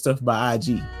stuff by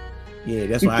IG. Yeah,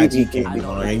 that's why IG can't be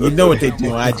on. And you know what they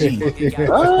do on IG.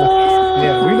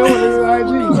 Yeah, we know what they do on IG.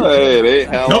 Hey, they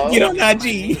hell Don't get on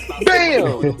IG.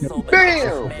 Bam!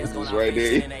 Bam! It's just right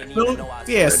there.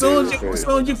 As soon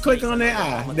as you click on that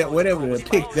eye, that whatever the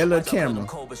pic, that little camera,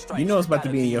 you know it's about to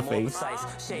be in your face.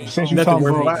 Since you talking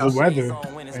about the weather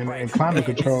and climate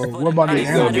control, what about the There's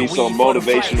gonna be some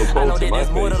motivational quotes in my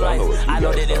face. I know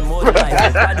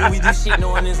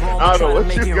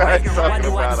what you guys talking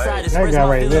about. That guy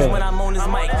right there.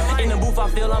 In the booth, I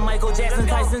feel like Michael Jackson,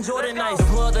 Tyson, Jordan nice. The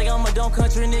plug think I'm a dumb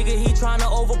country nigga, he tryna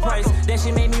overprice. That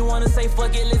shit made me wanna say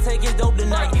fuck it, let's take his dope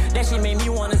tonight. That shit made me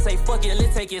wanna say fuck it,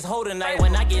 let's take his hoe tonight.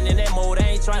 When I get in that mode, I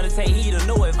ain't trying to take heed or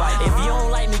no advice. If you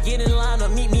don't like me, get in line or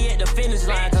meet me at the finish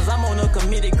line. Cause I'm on a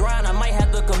committed grind, I might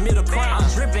have to commit a crime. I'm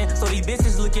dripping, so these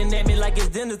bitches looking at me like it's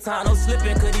dinner time. No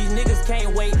slipping, cause these niggas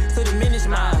can't wait to diminish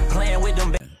mine. Playing with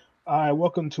them. All right,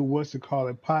 welcome to What's It Called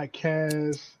It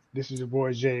podcast. This is your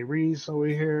boy Jay Reese over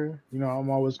here. You know, I'm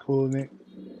always cool in it.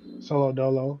 Solo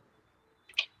dolo.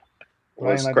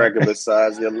 What's cracking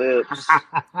besides your lips?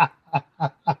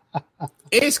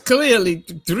 It's clearly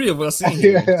three of us in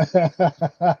here.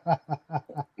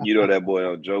 You know that boy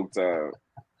on Joke Time.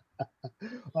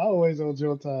 Always on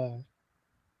Joke Time.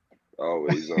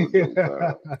 Always on Joke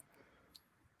Time.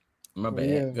 My bad.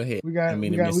 Yeah. Go ahead. We got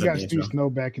Steve Snow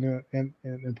back in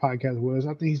podcast with us.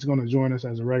 I think he's going to join us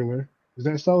as a regular. Is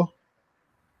that so?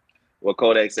 Well,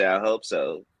 Kodak said, I hope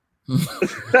so.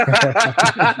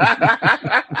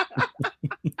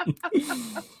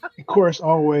 Of course,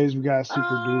 always we got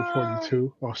Super Dude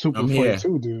 42. Or Super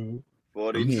 42 Dude.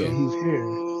 42. He's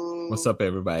here. What's up,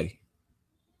 everybody?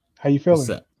 How you feeling? What's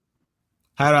up?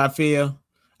 How do I feel?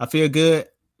 I feel good.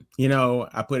 You know,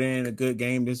 I put in a good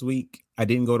game this week. I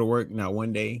didn't go to work not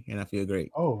one day, and I feel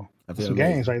great. Oh, I feel some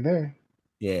games right there.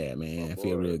 Yeah, man. I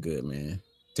feel real good, man.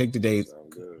 Take the days.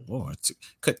 Lord,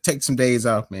 take some days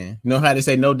off, man. You know how they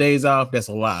say no days off? That's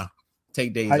a lie.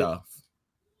 Take days off.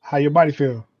 How your body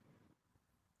feel?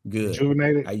 Good.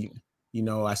 Rejuvenated? I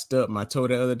stubbed my toe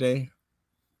the other day,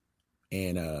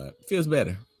 and it feels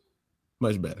better.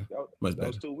 Much better. Much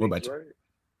better. What about you? Right?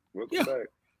 Welcome back.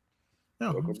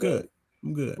 No, I'm good.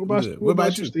 I'm good. What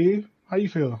about you, Steve? How you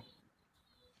feel?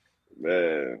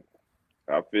 Man,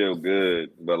 I feel good.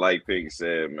 But like Pink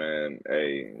said, man,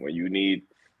 hey,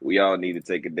 we all need to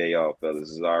take a day off, fellas.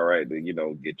 It's all right to,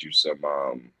 get you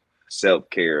some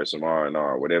self-care, some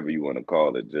R&R, whatever you want to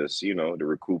call it, just, to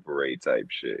recuperate type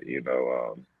shit,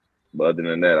 But other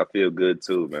than that, I feel good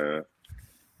too, man.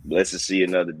 Blessed to see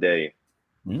another day.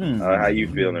 How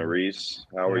you feeling, Reese?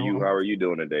 How are you? How are you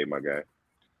doing today, my guy?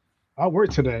 I work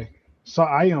today, so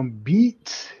I am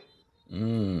beat.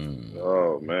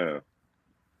 Oh, man.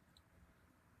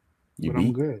 But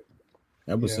I'm good.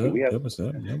 That was up. That was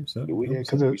up. Yeah,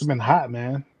 because it's been hot,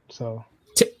 man. So.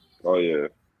 Oh, yeah.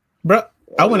 Bro,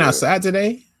 I went outside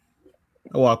today.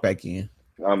 I walked back in.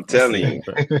 I'm telling you.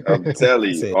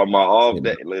 On my off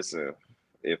day, listen,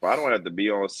 if I don't have to be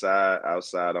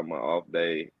outside on my off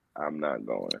day, I'm not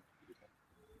going.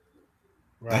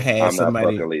 Right. I had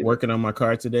somebody working on my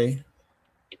car today.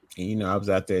 And, I was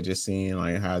out there just seeing,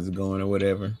 like, how's it going or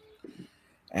whatever.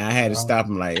 And I had to stop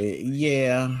him, like,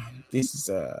 yeah, this is,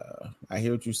 I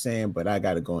hear what you're saying, but I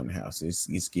got to go in the house.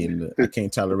 It's getting, I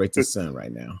can't tolerate the sun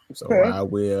right now. So I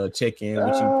will check in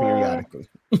with you periodically.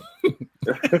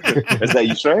 Is that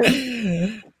you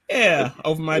straight? Yeah,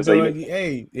 over my door.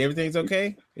 Hey, everything's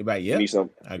okay? They're like, yeah. You need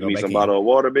some bottle of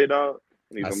water, big dog?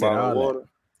 You need some bottle of water?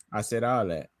 I said all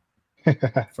that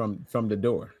from the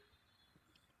door.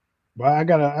 But I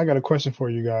got a question for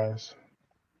you guys.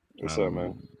 What's up,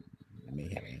 man? Let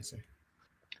me have an answer.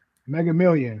 Mega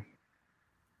Million.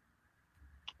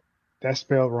 That's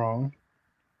spelled wrong.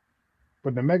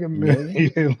 But the Mega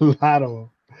Million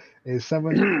Lotto is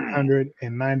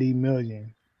 790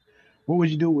 million. What would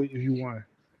you do if you won?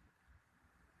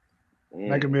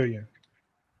 Mega Million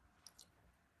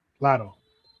Lotto.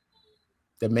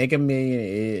 The Mega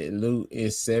Million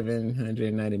is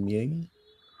 790 million.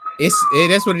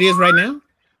 That's what it is right now?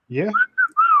 Yeah.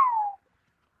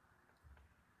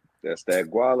 That's that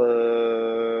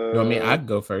guala. You know what I mean? I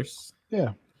go first.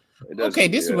 Yeah. Okay,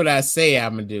 this is what I say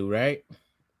I'm going to do, right?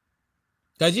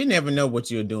 Because you never know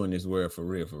what you'll do in this world for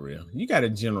real, for real. You got a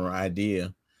general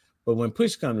idea. But when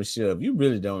push comes to shove, you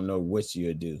really don't know what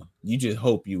you'll do. You just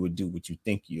hope you would do what you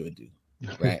think you'll do,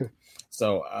 right?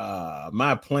 So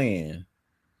my plan,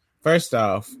 first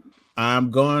off, I'm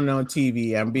going on TV.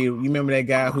 You remember that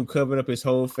guy who covered up his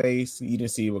whole face? You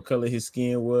didn't see what color his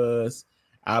skin was.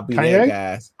 I'll be that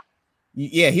guy.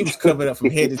 Yeah, he was covered up from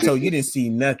head to toe. You didn't see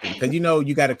nothing because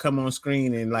you got to come on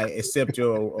screen and like accept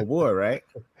your award, right?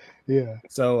 Yeah.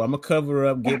 So I'm gonna cover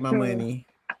up, get my money,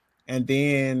 and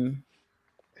then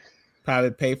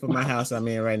probably pay for my house I'm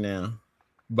in right now,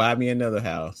 buy me another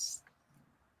house,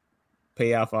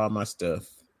 pay off all my stuff,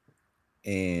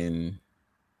 and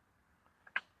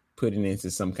put it into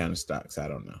some kind of stocks. I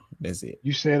don't know. That's it.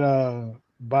 You said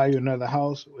buy you another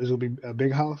house. This will be a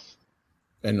big house.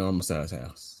 A normal size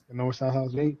house. A normal size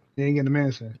house. You ain't getting a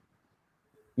mansion.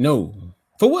 No.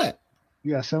 For what?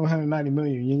 You got $790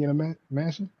 million. You ain't getting a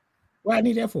mansion. What I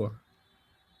need that for?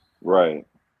 Right.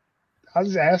 I was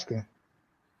just asking.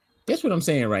 That's what I'm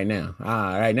saying right now.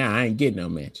 Right now I ain't getting no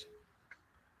mansion.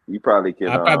 You probably can.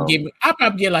 I'll probably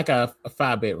get like a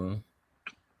 5-bedroom.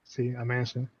 See, a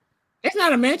mansion. It's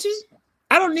not a mansion.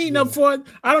 I don't need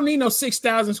I don't need no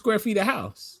 6,000 square feet of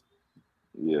house.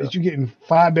 Yeah. But you getting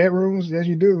 5 bedrooms? Yes,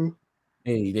 you do.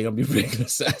 Hey, they're gonna be regular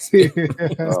size.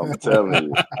 I'm telling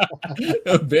you.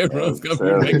 Bedrooms gonna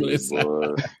be regular size.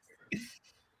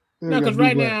 No, because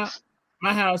right now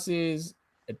my house is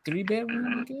a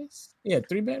 3-bedroom, I guess. Yeah,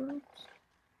 3 bedrooms.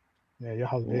 Yeah, your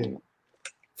house big.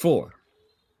 4.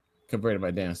 Converted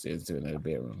my downstairs to another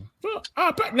bedroom. No,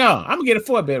 I'm gonna get a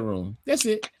 4-bedroom. That's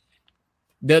it.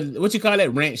 What you call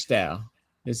that? Ranch style.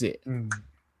 That's it.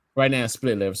 Right now, it's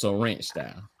split level, so ranch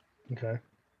style. Okay.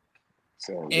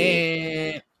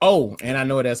 And I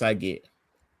know what else I get.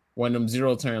 One of them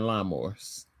 0-turn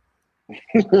lawnmowers.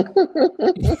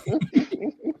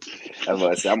 I'm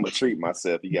gonna treat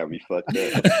myself. You got me fucked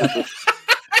up.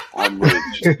 I'm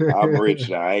rich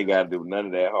now. I ain't gotta do none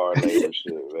of that hard labor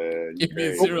shit, man. Give me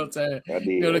a 0-turn.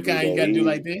 You know the kind you gotta do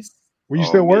like this? Will you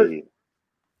still work?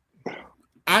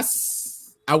 I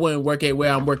wouldn't work at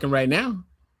where I'm working right now.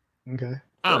 Okay.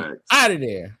 I'm out of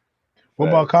there. What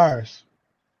about cars?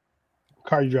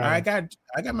 Car you drive?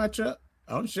 I got my truck.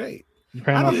 I'm straight. You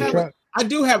paying off the truck? I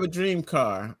do have a dream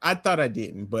car. I thought I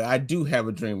didn't, but I do have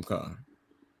a dream car.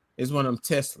 It's one of them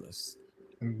Teslas.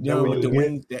 You know, with the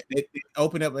wings that they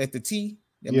open up at the T.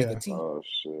 They make a T. Oh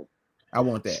shit! I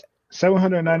want that.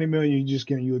 $790 million. You just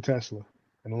getting you a Tesla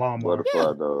and a lawnmower. What the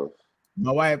fuck, though?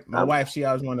 My wife, she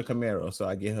always wanted a Camaro, so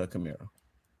I get her a Camaro.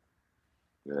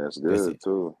 Yeah, that's good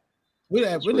too.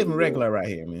 We're living regular right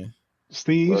here, man.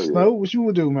 Steve Snow, what you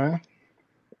would do, man?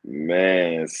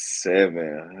 Man,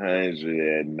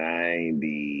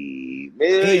 790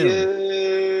 million.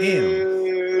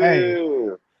 Hey,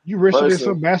 you richer than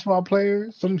some basketball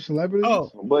players, some celebrities.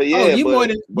 You more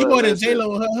than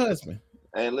J-Lo and her husband.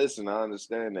 And listen, I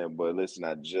understand that, but listen,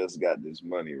 I just got this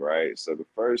money, right? So the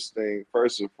first and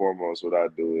foremost, what I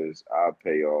do is I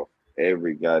pay off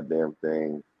every goddamn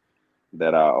thing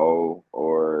that I owe,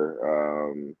 or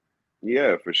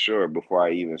for sure, before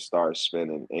I even start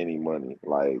spending any money,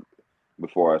 like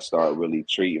before I start really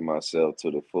treating myself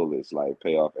to the fullest, like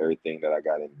pay off everything that I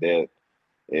got in debt.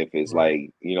 If it's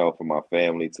like, for my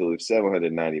family too, it's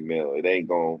 790 mil. It ain't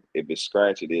going, if it's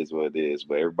scratch, it is what it is.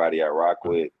 But everybody I rock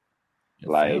with,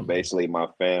 basically my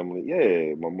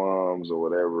family, my moms or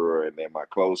whatever, and then my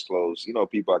close,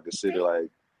 people I consider like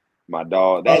my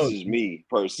dog. That's just me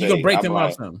per se. You gonna break them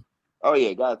off something? Oh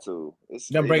yeah, got to. It's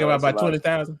gonna break them out by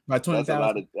 20,000. By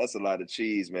 20,000. That's a lot of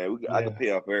cheese, man. I can pay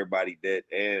off everybody debt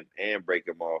and break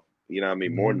them off. You know what I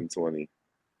mean? More than 20.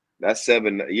 That's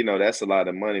 7. That's a lot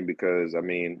of money because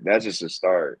that's just a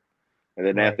start. And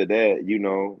then after that,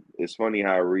 it's funny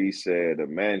how Reese said a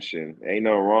mansion. Ain't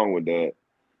nothing wrong with that.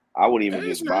 I wouldn't even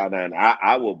just buy that.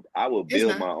 I will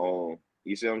build my own.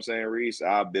 You see what I'm saying, Reese?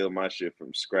 I'll build my shit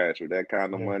from scratch with that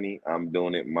kind of money. I'm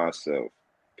doing it myself.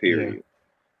 Period. Yeah.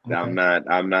 Okay. I'm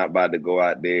not about to go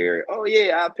out there. Oh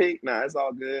yeah, I pick. Nah, it's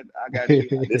all good. I got you.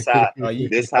 This how I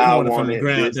want it.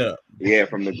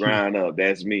 From the ground up.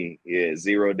 That's me. Yeah,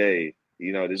 0 day.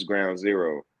 This ground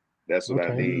zero. That's what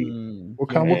I need. What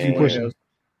kind of whip you pushing?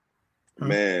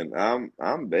 Man,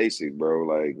 I'm basic, bro.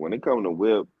 Like when it comes to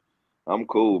whip, I'm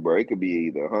cool, bro. It could be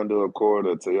either Honda Accord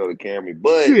or Toyota Camry,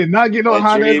 but you did not get on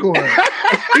Honda Accord.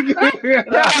 You're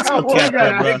so capped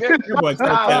up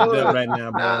right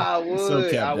now, bro. I would. So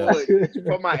capped up.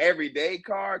 For my everyday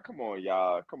car, come on,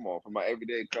 y'all. Come on, for my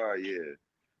everyday car, yeah.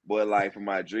 But like for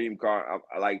my dream car,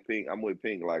 I like pink. I'm with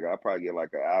pink. Like I'll probably get like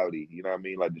an Audi. You know what I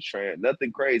mean? Like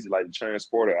nothing crazy, like the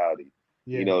Transporter Audi.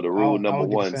 Yeah. The rule number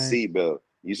 1 seatbelt.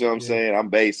 You see what I'm saying? I'm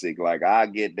basic. Like I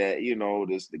get that,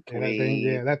 this the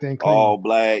clean, that thing clean. All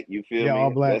black. You feel me? Yeah,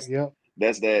 all black.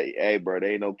 That's that. Hey, bro,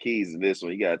 there ain't no keys in this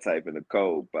one. You gotta type in the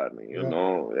code, partner. You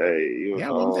know. Hey,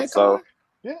 So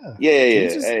yeah.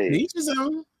 Each his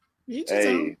own.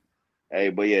 Hey,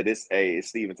 but it's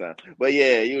Steven time. But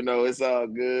yeah, it's all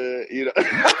good.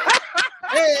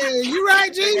 Hey, you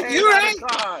right, G? You right?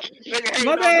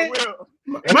 My bad.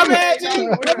 My bad, G.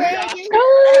 My bad, G.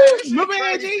 My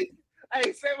bad, G.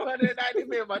 Hey, 790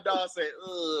 million. My dog said,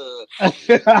 ugh.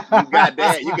 You got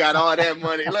that. You got all that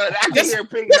money. Look, I can hear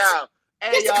Pink now.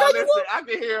 Hey, y'all, listen. I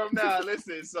can hear him now.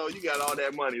 Listen, so you got all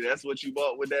that money. That's what you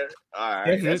bought with that? All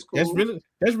right. That's cool.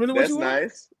 That's really what you want?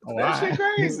 Nice. Oh, that shit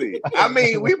crazy. I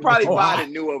mean, we probably buy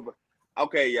the newer.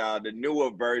 Okay, y'all, the newer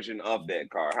version of that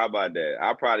car. How about that?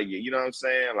 I'll probably get, you know what I'm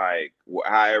saying? Like,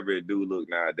 however it do look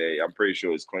nowadays, I'm pretty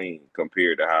sure it's clean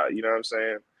compared to how, you know what I'm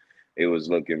saying? It was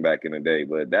looking back in the day.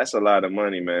 But that's a lot of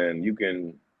money, man. You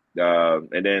can,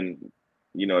 and then,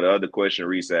 you know, the other question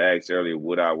Risa asked earlier,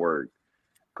 would I work?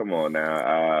 Come on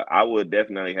now. I would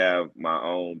definitely have my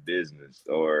own business,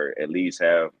 or at least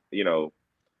have, you know,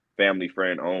 family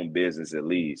friend owned business at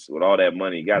least. With all that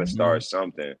money, you got to start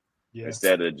something. Yes.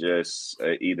 Instead of just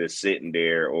either sitting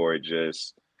there or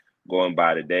just going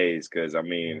by the days. Because, I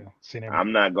mean,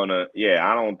 I'm not going to,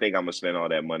 I don't think I'm going to spend all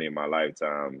that money in my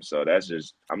lifetime. So that's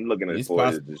just, I'm looking at it for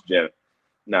this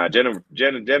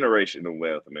generational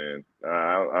wealth, man.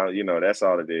 You know, that's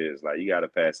all it is. Like, you got to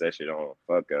pass that shit on.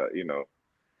 Fuck up, you know.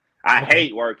 I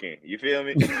hate working. You feel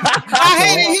me? I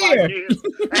hate it here.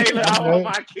 Hey, look, I want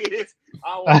my kids.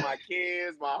 I want my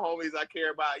kids, my homies I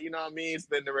care about. You know what I mean?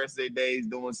 Spend the rest of their days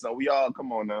doing so. We all,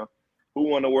 come on now. Who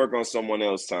want to work on someone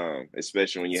else's time,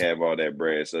 especially when you have all that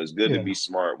bread? So it's good to be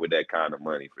smart with that kind of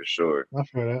money for sure. I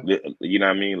feel that. You know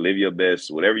what I mean? Live your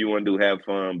best. Whatever you want to do, have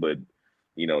fun, but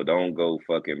you know, don't go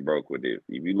fucking broke with it.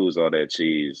 If you lose all that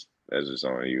cheese, that's just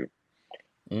on you.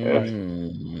 I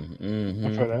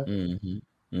feel that.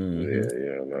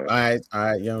 No. All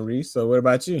right, young Reese. So what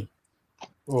about you?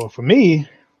 Well, for me,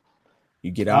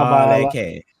 you get all that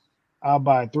cash. I'll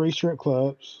buy 3 strip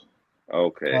clubs.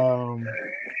 Okay.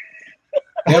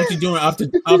 That's what you doing off the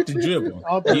dribble.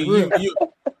 Off the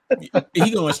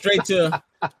he going straight to.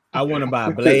 I want to buy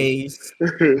a Blaze.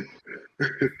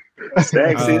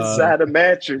 Stacks inside a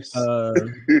mattress.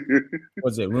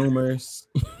 What's it? Rumors.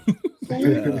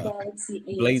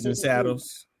 Blazing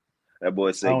Saddles. That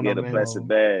boy said get a plastic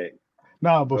bag.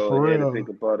 No, but for real, pick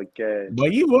up all the cash.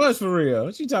 But you was for real.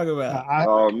 What you talking about? I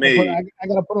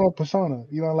gotta put on a persona.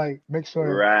 You know, like make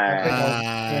sure.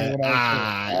 Right.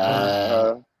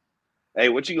 Hey,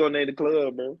 what you gonna name the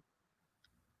club, bro?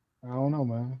 I don't know,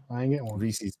 man. I ain't getting one.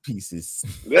 Reese's Pieces.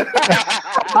 3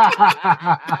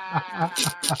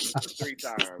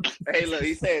 times. Hey, look,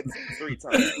 he said 3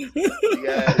 times.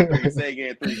 He said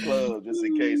getting 3 clubs just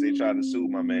in case they try to sue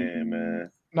my man.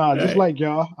 Nah, just like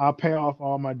y'all, I'll pay off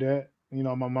all my debt. You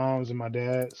know, my mom's and my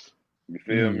dad's. You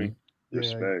feel me?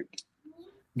 Respect.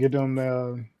 Get them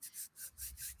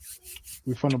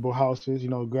refundable houses. You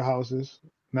know, good houses.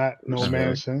 No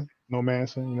mansion.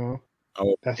 You know.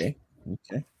 Oh, okay.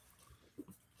 Okay.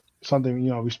 Something,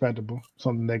 you know, respectable.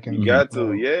 Something they can. You got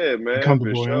to, man,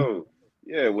 for sure.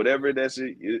 Yeah, whatever that's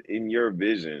in your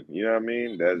vision. You know what I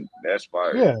mean? That's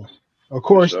fire. Yeah, of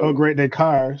course. Upgrade their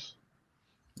cars.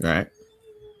 Right.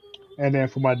 And then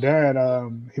for my dad,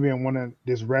 he been wanting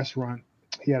this restaurant.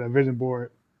 He had a vision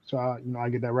board, so I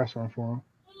get that restaurant for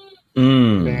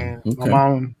him. And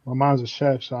my mom's a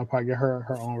chef, so I'll probably get her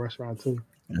own restaurant too.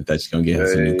 I thought you were gonna get her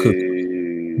some new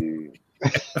cooking.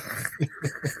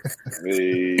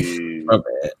 My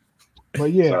bad.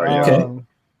 But yeah, sorry,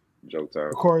 joke time.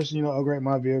 Of course, you know, upgrade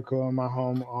my vehicle and my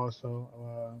home also.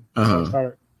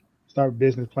 Start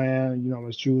business plan. You know,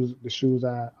 the shoes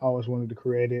I always wanted to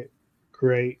create.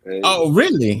 Hey. Oh,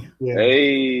 really? Yeah. Hey,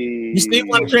 you still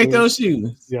want to create those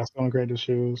shoes? Yeah, I still want to create the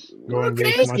shoes.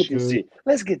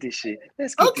 Let's get this shit.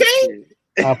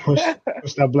 I push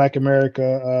that Black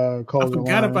America clothing line. I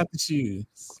forgot about the shoes.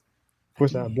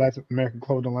 Push that Black American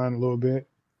clothing line a little bit.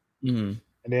 And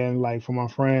then, like, for my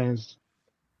friends,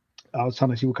 I was trying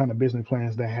to see what kind of business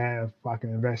plans they have so I can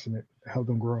invest in it to help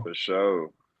them grow. For sure.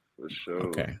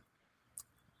 Okay.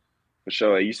 For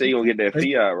sure. You say you're going to get that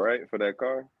Fiat, right, for that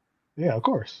car? Yeah, of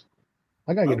course.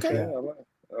 I got to get a Fiat.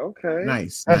 Okay.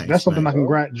 Nice. That's something I can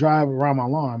drive around my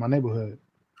lawn in my neighborhood.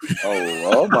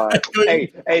 Oh my!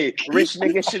 Hey, rich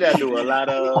nigga, should I do a lot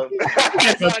of?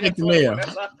 Get the mail.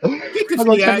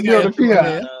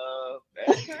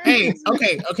 Hey,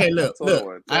 okay. Look.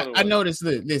 I noticed.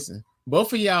 Listen,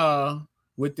 both of y'all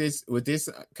with this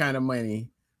kind of money,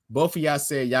 both of y'all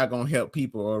said y'all gonna help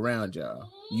people around y'all.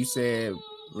 You said,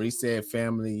 Reese said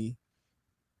family.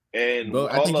 And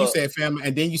I think you said family,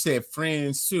 and then you said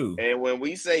friends too. And when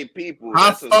we say people,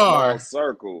 how that's far? A small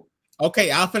circle.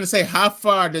 Okay, I'm finna say, how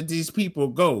far did these people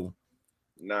go?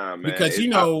 Nah, man. Because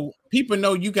people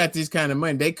know you got this kind of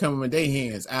money. They come with their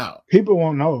hands out. People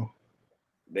won't know.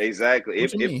 Exactly.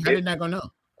 What you mean? How they not gonna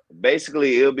know?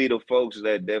 Basically, it'll be the folks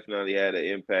that definitely had an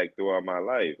impact throughout my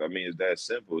life. I mean, it's that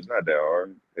simple. It's not that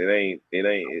hard.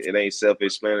 It ain't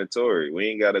self-explanatory. We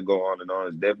ain't got to go on and on.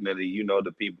 It's definitely,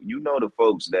 the people, the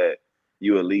folks that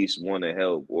you at least want to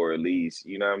help, or at least,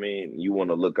 you know what I mean, you want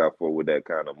to look out for with that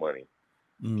kind of money.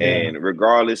 Mm-hmm. And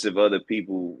regardless if other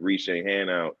people reach their hand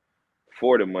out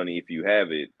for the money, if you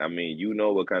have it, I mean, you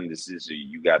know what kind of decision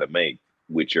you got to make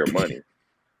with your money.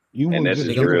 And that's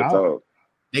just real talk.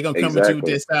 They gonna come at you with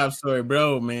this sob story,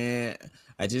 bro, man.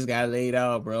 I just got laid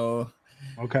off, bro.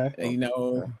 Okay.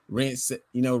 Rent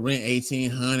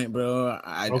 1,800, bro.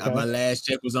 My last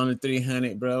check was only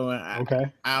 300, bro. I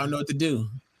don't know what to do.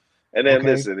 And then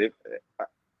listen,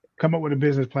 come up with a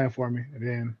business plan for me, and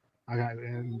then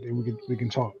we can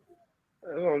talk.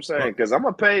 That's what I'm saying, because I'm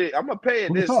gonna pay it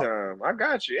this time. I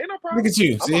got you. Ain't no problem. Look at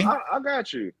you. See, I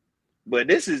got you. But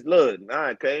this is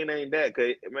Kane ain't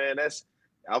that. Man, that's.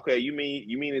 Okay, you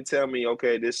mean to tell me,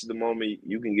 okay, this is the moment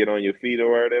you can get on your feet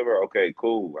or whatever? Okay,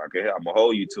 cool. I'm gonna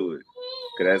hold you to it.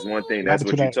 Cause that's one thing. That's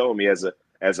what you told me as a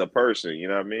person. You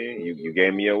know what I mean? You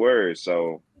gave me a word.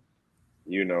 So,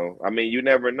 I mean, you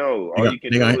never know. All you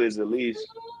can do is at least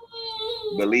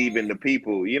believe in the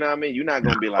people. You know what I mean? You're not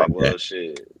gonna be like, well,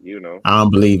 shit. I don't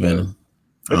believe in them.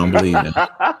 I don't believe in them.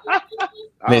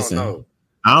 Listen.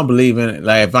 I don't believe in it.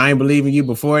 Like, if I ain't believing you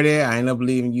before that, I ain't not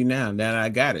believing you now. Now I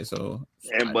got it. So,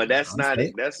 but that's not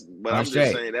it. I'm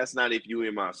just saying that's not if you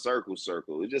in my circle.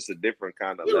 It's just a different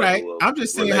kind of level. Right. I'm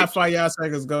just saying how far y'all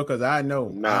circles go, because I know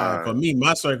for me,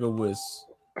 my circle was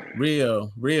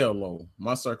real low.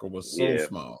 My circle was so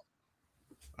small.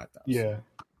 I thought. Yeah.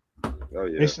 Oh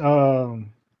yeah. It's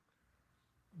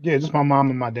just my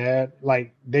mom and my dad.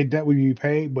 Like, they debt will be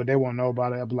paid, but they won't know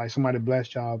about it. But like, somebody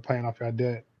blessed y'all paying off your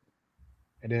debt.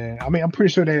 And then, I mean, I'm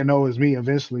pretty sure they know it's me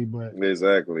eventually, but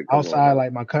exactly. Outside,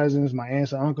 like my cousins, my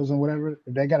aunts and uncles and whatever,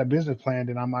 if they got a business plan,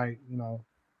 then I might,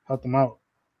 help them out.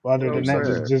 But other than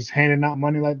that, just handing out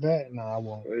money like that, no, I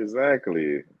won't.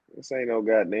 Exactly. This ain't no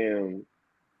goddamn,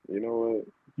 you know what?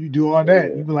 You do all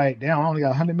that, you be like, damn, I only got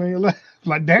 100 million left.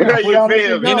 Like, damn, you don't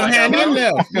have nothing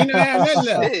left. You don't have nothing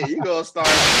left. Yeah, you gonna start.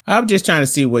 I'm just trying to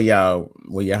see how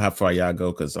far y'all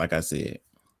go, because like I said,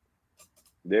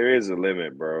 there is a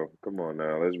limit, bro. Come on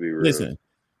now. Let's be real. Listen,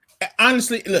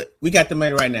 honestly, look, we got the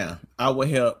money right now. I will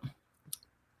help.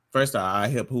 First off, I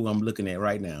help who I'm looking at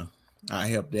right now. I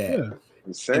help that. Yeah.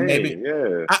 Same,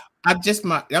 I'm just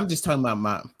talking about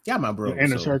my bro.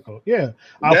 Inner circle. Yeah.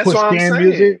 I'll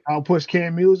push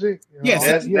canned music.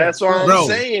 Yes, that's what I'm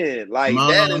saying. Like,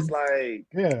 that is like,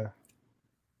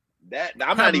 that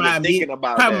I'm not even thinking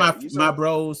about that. My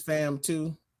bros, fam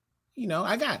too.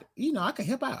 I got it. I can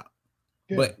help out.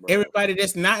 But everybody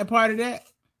that's not a part of that,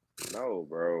 no,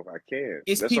 bro, I can't.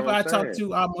 It's people I talk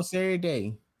to almost every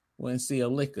day. Wouldn't see a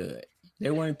lick of it.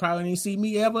 They wouldn't probably see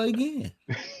me ever again.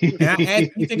 And I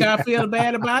ask, you think I feel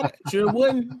bad about it? Sure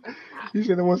wouldn't. You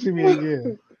said they won't see me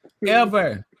again.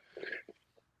 Ever.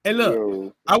 And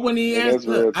look, I wouldn't even answer.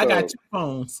 Look, I got 2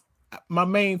 phones. My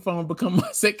main phone become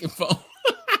my second phone.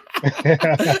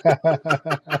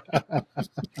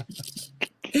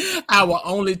 I will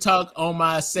only talk on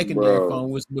my secondary phone,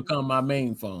 which become my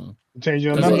main phone. Change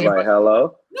your number. Like,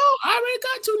 hello? No, I already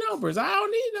got 2 numbers. I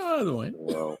don't need no other one.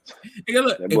 Well,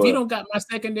 look, if you don't got my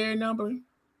secondary number,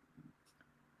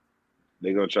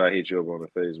 they're gonna try to hit you up on the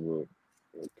Facebook.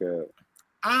 Okay.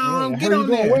 Get on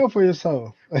there. Well for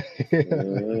yourself.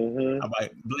 Mm-hmm. I'm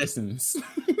like, blessings.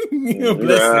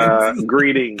 Blessings.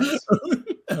 Greetings.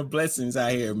 Blessings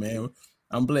out here, man.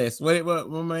 I'm blessed. What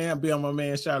my man? Be on my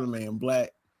man Charlamagne.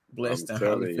 Black, blessed, and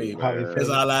highly favored. That's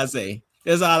all I say.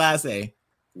 Hey,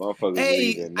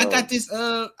 I got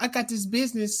this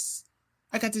business.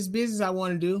 I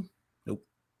want to do. Nope.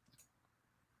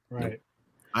 Right. Nope.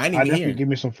 I definitely give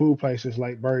me some food places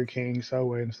like Burger King,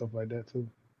 Subway, and stuff like that too.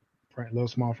 Little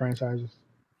small franchises.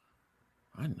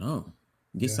 I know.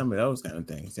 Get some of those kind of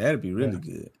things. That'd be really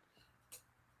good.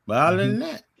 But other than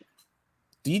that,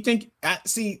 do you think?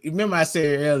 Remember I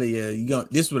said earlier,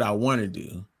 this is what I want to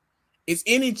do. Is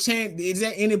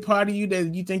there any part of you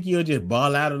that you think you'll just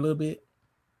ball out a little bit?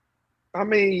 I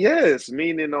mean, yes.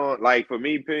 Meaning on, like, for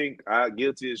me, Pink, I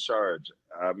guilty as charged.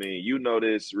 I mean, you know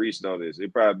this, Reese know this.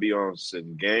 It probably be on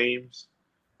some games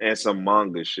and some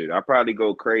manga shit. I probably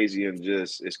go crazy and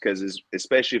it's because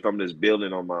especially if I'm just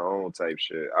building on my own type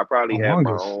shit. I probably have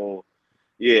my own.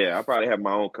 Yeah, I probably have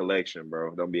my own collection,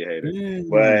 bro. Don't be a hater.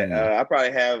 But I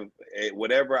probably have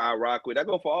whatever I rock with. That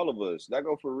go for all of us. That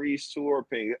go for Reese too or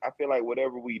Pink. I feel like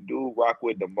whatever we do rock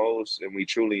with the most and we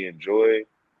truly enjoy,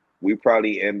 we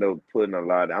probably end up putting a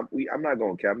lot. I'm not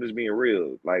going to cap. I'm just being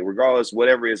real. Like, regardless,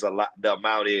 whatever is the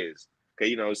amount is.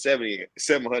 because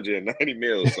 790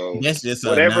 mil. So that's just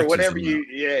whatever you,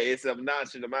 it's an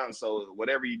obnoxious amount. So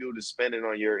whatever you do to spend it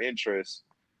on your interest,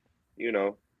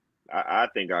 I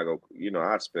think I go,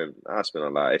 I spend a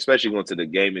lot, especially going to the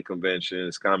gaming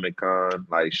conventions, Comic-Con,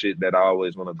 like shit that I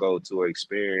always want to go to or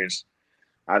experience.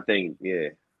 I think, yeah.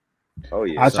 Oh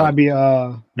yeah. I try to be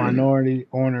a minority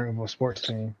owner of a sports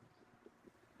team.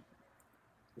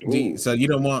 So you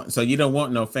don't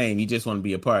want no fame. You just want to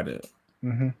be a part of it.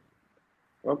 Mm-hmm.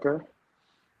 Okay.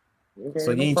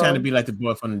 So you ain't trying to be like the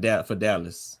boy from for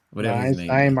Dallas, whatever his name.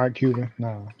 I ain't Mark Cuban.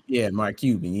 No. Yeah, Mark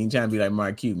Cuban. You ain't trying to be like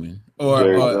Mark Cuban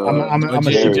or I'm a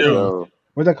Jerry Jones.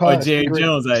 What's that called? Or Jerry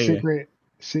Jones out here.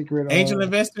 Secret angel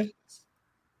investor.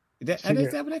 Is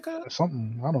that what they call it?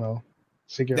 Something I don't know.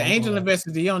 Secret. The angel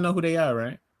investors. You don't know who they are,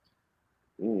 right?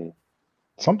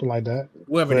 Something like that.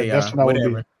 Whoever they are,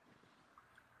 whatever.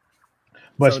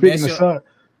 But so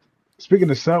speaking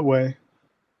of Subway,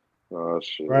 oh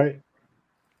shit! Right?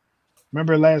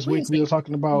 Remember last week we were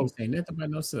talking about. You say nothing about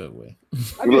no Subway.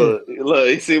 Look!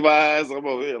 You see my eyes? I'm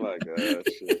over here like,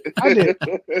 shit. I did.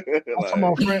 When I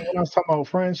was talking about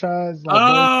franchise. Like,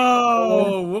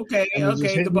 okay.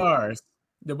 The bars.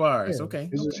 Yeah, okay.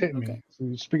 It just hit me.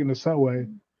 So speaking of Subway,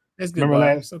 that's good.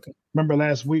 Remember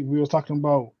last week we were talking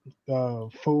about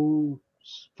food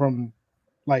from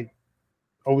like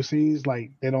overseas, like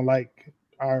they don't like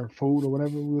our food or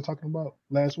whatever we were talking about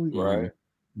last week, right?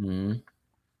 Mm-hmm.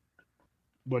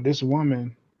 But this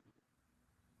woman,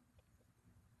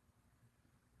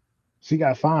 she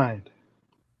got fined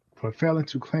for failing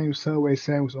to claim Subway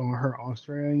sandwich on her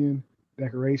Australian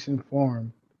decoration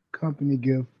form. Company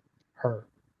give her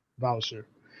voucher.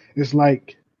 It's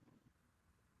like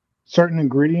certain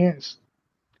ingredients,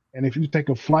 and if you take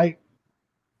a flight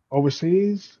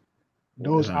overseas,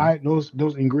 those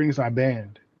ingredients are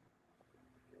banned.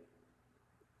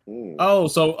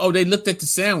 They looked at the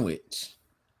sandwich.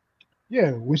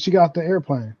 Yeah, when she got off the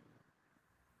airplane.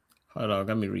 Hold on,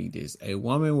 let me read this. A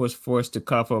woman was forced to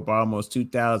cough up almost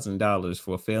 $2,000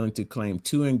 for failing to claim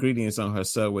 2 ingredients on her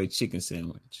Subway chicken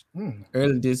sandwich.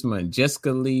 Early this month,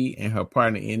 Jessica Lee and her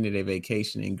partner ended a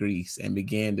vacation in Greece and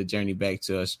began the journey back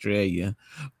to Australia.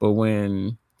 But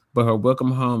her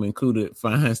welcome home included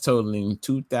fines totaling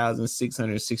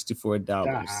 $2,664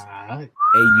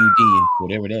 AUD,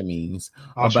 whatever that means.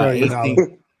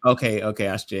 Australian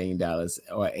Australian dollars,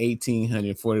 or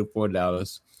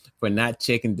 $1,844 for not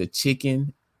checking the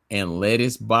chicken and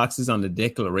lettuce boxes on the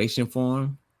declaration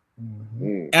form.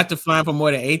 Mm-hmm. After flying for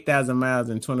more than 8,000 miles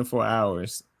in 24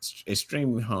 hours,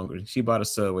 extremely hungry, she bought a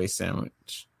Subway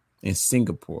sandwich in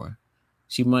Singapore.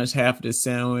 She munched half of the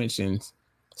sandwich and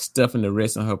stuffing the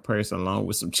rest in her purse along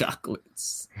with some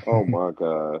chocolates. Oh my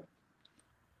God.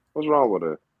 What's wrong with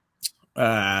her?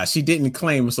 She didn't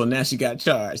claim it, so now she got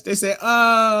charged. They said,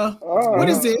 what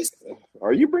is this?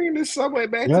 Are you bringing this Subway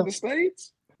back to the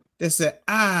States? They said,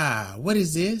 what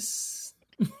is this?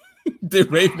 They're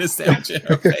raving the sandwich in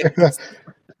her face.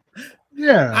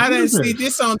 Yeah. I didn't see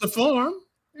this on the form.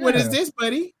 Yeah. What is this,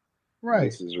 buddy? Right.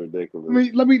 This is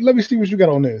ridiculous. Let me see what you got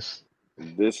on this.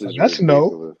 This is that's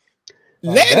ridiculous.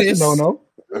 Lettuce? No.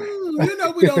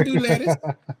 We don't do lettuce.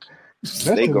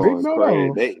 They going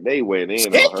crazy. They went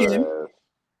in on her ass.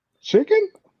 Chicken?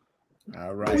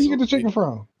 All right. Where you get the chicken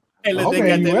from? Hey, look, they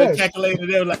got that little calculator.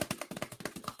 They were like,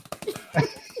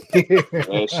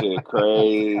 that shit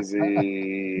crazy.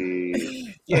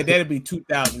 Yeah, that'd be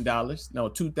 $2,000. No,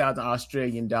 2,000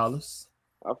 Australian dollars.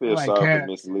 I feel sorry for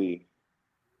Miss Lee.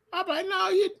 I'm like, no,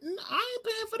 I ain't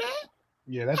paying for that.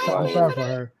 Yeah, that's I'm sorry for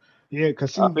her. Yeah,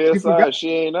 because I feel sorry. She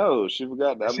ain't know. She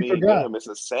forgot. Damn, it's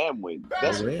a sandwich.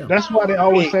 That's why they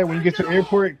always say when you get to the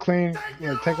airport, clean,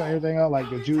 take everything out, like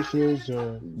the juices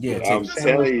or. Yeah, I'm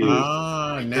telling you.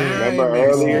 Remember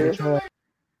earlier?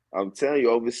 I'm telling you,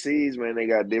 overseas, man, they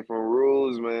got different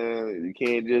rules, man. You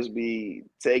can't just be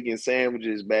taking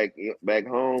sandwiches back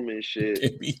home and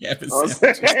shit. You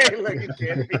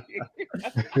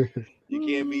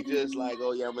can't be just like,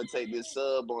 oh yeah, I'm gonna take this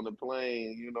sub on the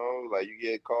plane. Like you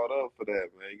get caught up for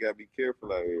that, man. You gotta be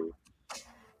careful out here.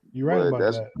 You're right about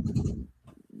that.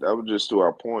 That was just to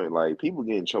our point. Like people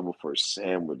get in trouble for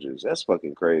sandwiches. That's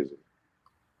fucking crazy.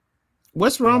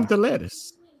 What's wrong with the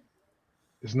lettuce?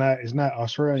 It's not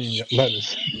Australian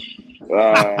lettuce.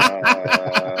 No.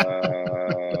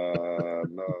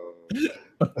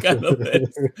 What kind of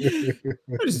lettuce?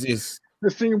 What is this?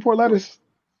 The Singapore lettuce.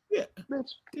 Yeah,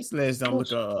 this lettuce don't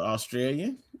look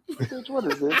Australian. Bitch, what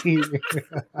is this?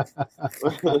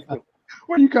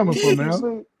 Where you coming from,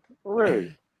 man?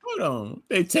 Right. Hold on.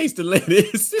 They taste the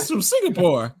lettuce. This from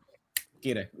Singapore.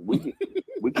 Get her. We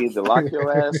We can either lock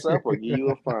your ass up or give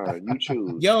you a fine. You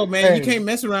choose. Yo, man, you can't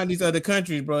mess around these other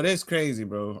countries, bro. That's crazy,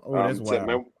 bro. Oh, that's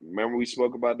wild. Remember we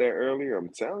spoke about that earlier? I'm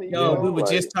telling you. Yo, we were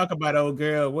just talking about old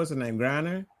girl. What's her name?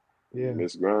 Griner? Yeah.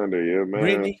 Miss Grinder, yeah, man.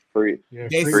 Brittany? Free.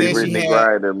 They free said Brittany she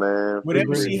had Griner, man.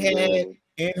 Whatever she had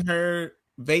in her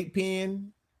vape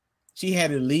pen, she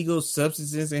had illegal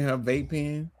substances in her vape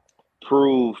pen.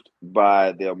 Proved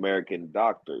by the American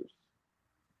doctors.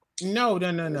 No. I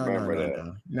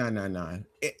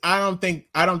don't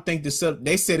think they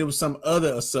said it was some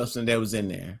other substance that was in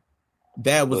there.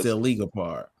 That was the illegal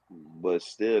part. But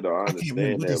still, I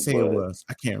understand what they say it was.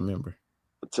 I can't remember.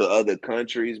 To other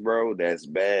countries, bro, that's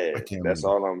bad. That's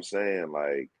all I'm saying.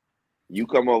 Like, you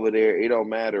come over there, it don't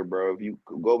matter, bro. If you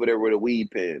go over there with a weed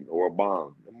pen or a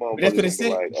bomb, that's what they say.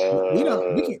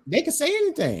 Like, they can say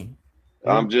anything.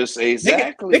 I'm just saying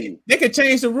exactly. They could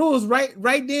change the rules right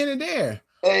then and there.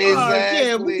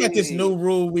 Exactly. We got this new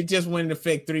rule. We just went into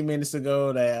effect 3 minutes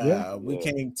ago that we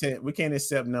can't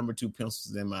accept number 2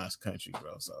 pencils in my country,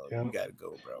 bro. So you gotta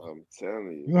go, bro. I'm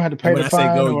telling you. You don't have to pay the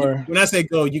fine. When I say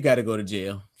go, you got to go to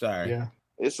jail. Sorry. Yeah,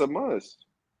 it's a must.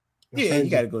 Yeah,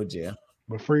 you got to go to jail.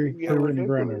 But free Brittany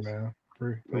Griner, man.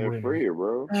 Free her,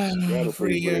 bro.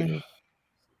 Free her.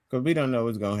 Because we don't know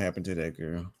what's gonna happen to that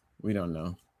girl. We don't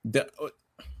know.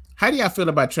 How do y'all feel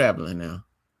about traveling now?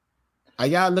 Are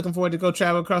y'all looking forward to go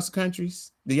travel across the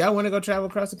countries? Do y'all want to go travel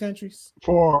across the countries?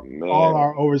 For all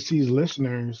our overseas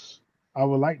listeners, I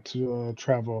would like to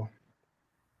travel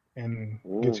and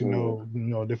get to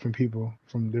know different people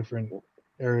from different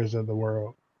areas of the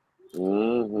world. I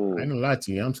ain't gonna lie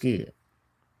to you, I'm scared.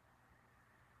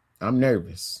 I'm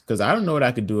nervous because I don't know what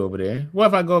I could do over there. What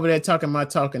if I go over there talking my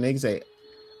talk and they say,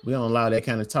 we don't allow that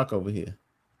kind of talk over here?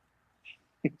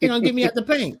 They're gonna get me out the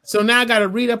paint. So now I gotta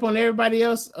read up on everybody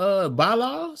else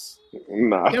bylaws.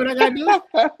 Nah. You know what I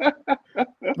gotta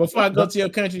do? Before I go to your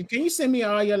country, can you send me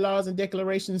all your laws and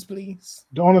declarations, please?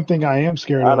 The only thing I am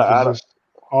scared of is just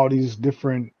all these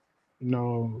different,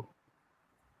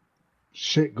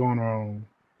 shit going on.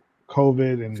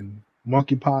 COVID and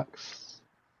monkeypox.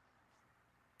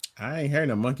 I ain't heard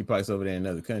no monkeypox over there in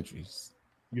other countries.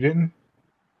 You didn't?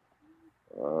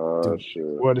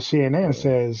 Sure. Well, the CNN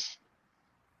says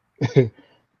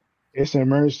it's an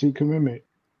emergency commitment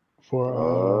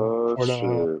for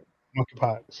the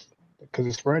monkeypox because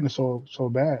it's spreading so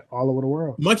bad all over the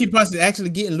world. Monkeypox is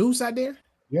actually getting loose out there?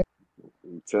 Yeah.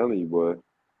 I'm telling you, boy.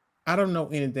 I don't know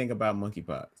anything about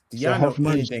monkeypox. Do y'all know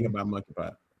anything about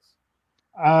monkeypox?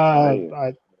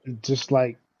 I just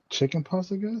like chicken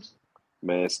pox, I guess.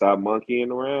 Man, stop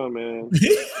monkeying around, man.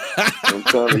 I'm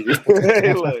telling you.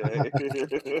 Hey,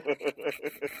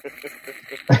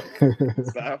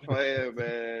 stop playing,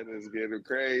 man. It's getting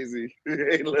crazy.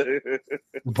 Hey, look. The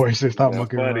boy said stop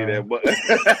monkeying around.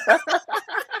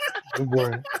 This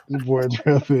boy is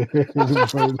real big.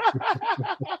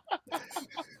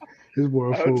 This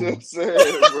boy I'm just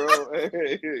saying, bro.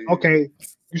 Hey. Okay,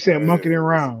 you said monkeying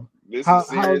around. This is a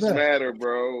serious matter,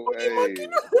 bro. Hey.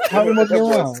 How we monkeying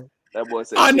around? That boy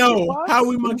said, I know how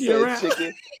we monkey around.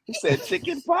 He said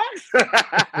chicken pox?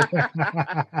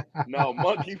 No,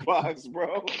 monkey pox,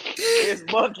 bro. It's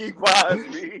monkey pox,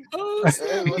 B.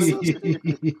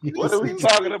 What are we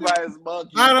talking about? It's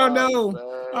monkey I don't know. Man.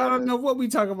 I don't know what we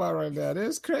talking about right now.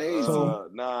 That's crazy.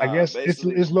 I guess it's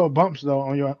little bumps though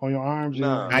on your arms.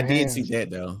 Nah, I did see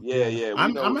that though. Yeah.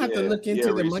 I'm gonna have to look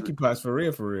into the monkey pox for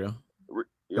real.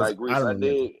 Like Reese,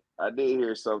 I did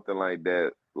hear something like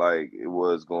that. Like it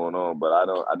was going on, but I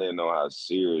didn't know how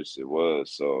serious it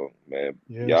was. So, man,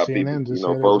 y'all people,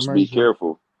 folks, be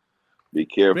careful. Be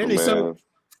careful, really? Man.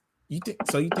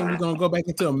 So you think we're gonna go back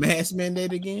into a mask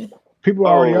mandate again? People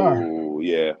already are.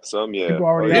 Yeah, People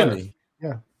already are.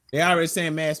 Yeah, they already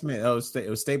saying mask mandate. Oh, it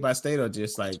was state by state or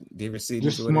just like different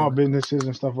cities. Just small businesses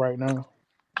and stuff right now.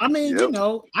 I mean,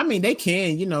 they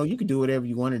can. You can do whatever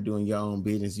you want to do in your own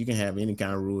business. You can have any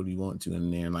kind of rule you want to in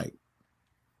there, like.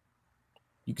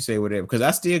 You can say whatever, because I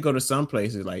still go to some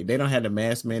places like they don't have the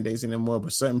mask mandates anymore,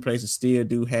 but certain places still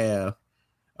do have.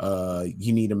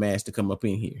 You need a mask to come up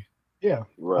in here. Yeah,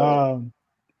 right.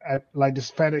 At like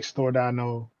this FedEx store that I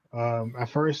know, at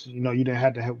first, you didn't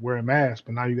have to wear a mask,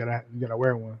 but now you gotta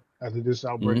wear one. After this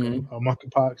outbreak of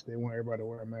monkeypox, they want everybody to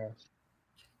wear a mask.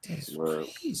 That's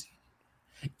crazy.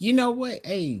 You know what?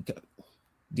 Hey,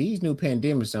 these new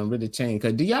pandemics don't really change.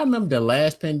 Because do y'all remember the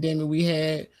last pandemic we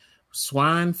had?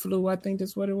 Swine flu, I think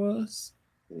that's what it was.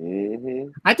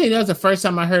 Mm-hmm. I think that was the first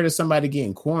time I heard of somebody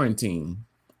getting quarantined.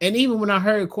 And even when I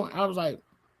heard I was like,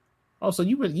 oh, so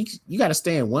you got to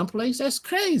stay in one place? That's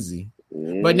crazy.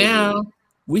 Mm-hmm. But now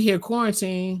we hear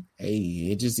quarantine. Hey,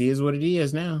 it just is what it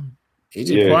is now. It's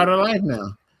just part of life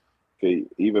now. Okay,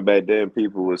 even back then,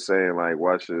 people were saying like,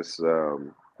 "Watch this."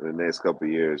 In the next couple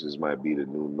of years, this might be the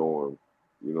new norm.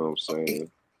 You know what I'm saying?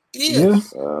 Yeah.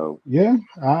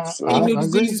 Ain't new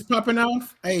diseases popping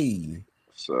off. Hey.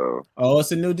 So. Oh,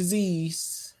 it's a new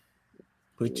disease.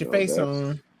 Put your face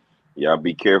on. Y'all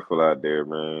be careful out there,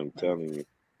 man. I'm telling you.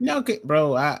 No,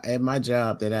 bro. At my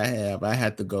job that I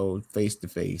had to go face to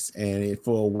face, and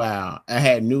for a while, I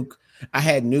had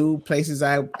new places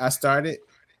I started,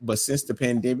 but since the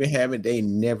pandemic happened, they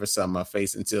never saw my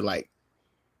face until like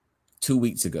 2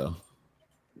 weeks ago.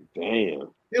 Damn.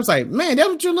 It was like, man, that's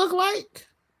what you look like.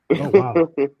 Oh wow.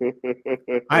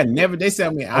 They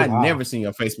said me, never seen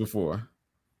your face before.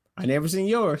 I never seen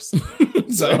yours.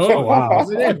 So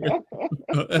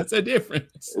that's a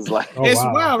difference. It's like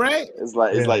wild, right? It's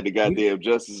like the goddamn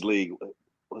Justice League.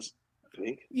 What's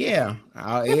pink? Yeah.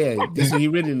 This is what he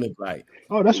really looked like.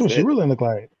 Oh, that's what she really looked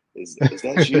like. Is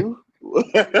that you?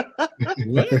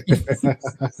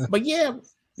 But yeah,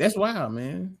 that's wild,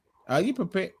 man. Are you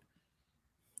prepared?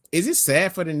 Is it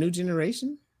sad for the new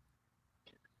generation?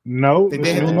 No,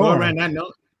 they have to go around not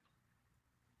knowing.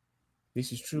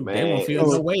 This is true. Man, they won't feel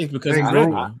no ways because it's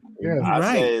regular.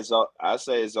 I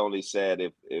say it's only sad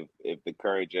if the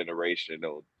current generation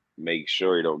don't make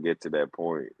sure it don't get to that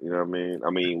point. You know what I mean? I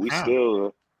mean, we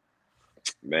still,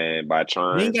 man, by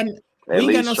trying, we ain't got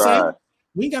no say.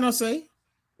 We ain't got no say.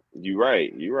 You're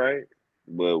right.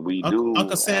 But we do.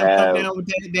 Uncle Sam come down with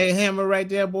that hammer right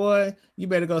there, boy. You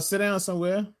better go sit down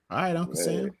somewhere. All right, Uncle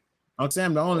Sam. Uncle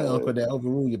Sam, the only uncle that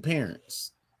overrule your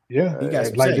parents. Yeah, he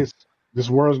got like say. This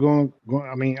world's going.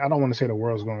 I mean, I don't want to say the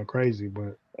world's going crazy,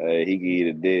 but he can eat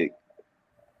a dick.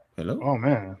 Hello. Oh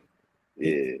man.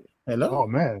 Yeah. Hello. Oh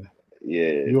man.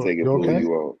 Yeah. Take it who you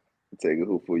want. Take it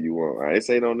who you want. I ain't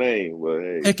say no name, but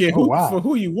hey. Take it for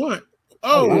who you want.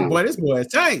 Oh, boy, this boy is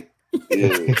tight.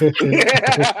 Yeah.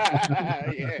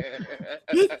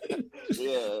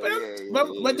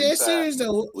 But they're serious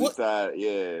though.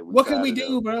 What can we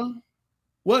do, bro?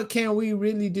 What can we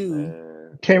really do?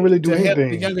 Can't really do anything.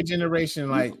 The younger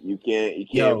generation, like you can't.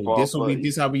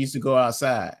 This how we used to go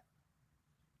outside.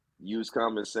 Use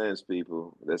common sense,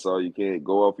 people. That's all you can.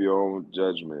 Go off your own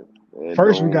judgment.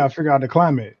 First, we gotta figure out the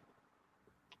climate.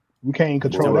 We can't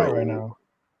control that right now.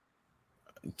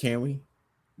 Can we?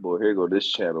 Boy, here go this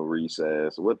channel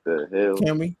recess. What the hell?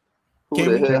 Can we?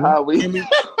 How we? Can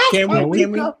we?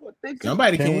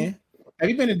 Somebody can. Have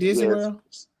you been to Disney World?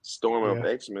 Storm of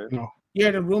X-Men. No.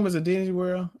 Yeah, the rumors of Disney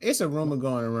World. It's a rumor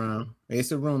going around.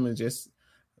 It's a rumor.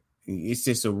 It's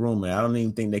just a rumor. I don't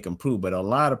even think they can prove. But a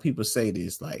lot of people say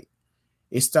this. Like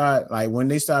when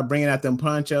they start bringing out them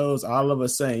ponchos, all of a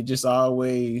sudden it just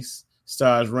always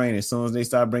starts raining. As soon as they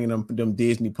start bringing them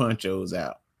Disney ponchos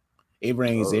out, it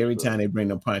rains every time they bring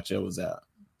them ponchos out,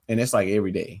 and it's like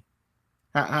every day.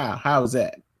 How is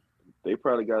that? They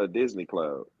probably got a Disney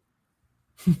cloud.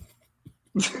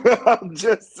 I'm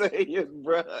just saying,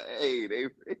 bro. Hey, they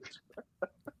rich.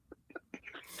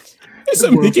 It's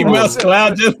a Mickey Mouse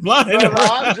cloud just flying.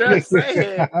 I'm just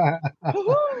saying.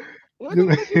 Look at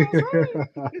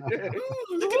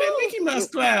that Mickey Mouse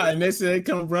cloud. And they said they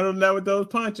come running down with those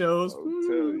ponchos.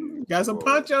 Got some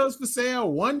ponchos for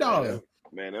sale, $1.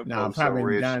 Man, probably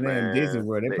rich, down there in Disney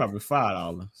World, they probably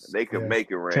 $5. They could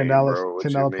make it rain.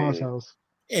 $10 ponchos.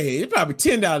 Yeah, it's probably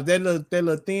 $10. That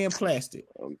little thin plastic.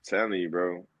 I'm telling you,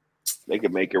 bro. They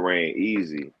could make it rain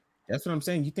easy. That's what I'm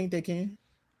saying. You think they can?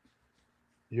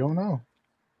 You don't know.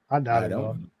 I doubt it.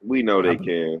 We know they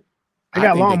can. They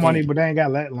got long money, but they ain't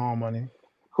got that long money.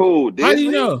 Who? Disney? How do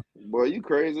you know? Boy, you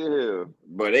crazy as hell.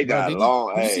 But they got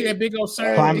long. You see that big old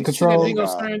CERN? Climate control. That big old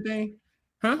CERN thing?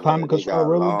 Huh? Climate control.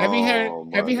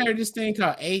 Really? Have you heard this thing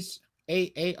called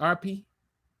HAARP?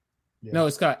 Yeah. No,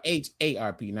 it's called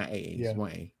HARP, not AA. It's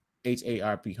one A.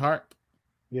 HARP. HARP.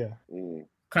 Yeah.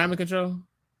 Climate control.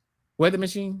 Weather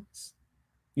machines.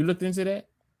 You looked into that?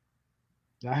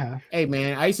 I have. Hey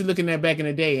man, I used to look in that back in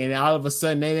the day, and all of a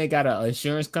sudden they got an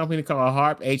insurance company called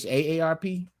HARP,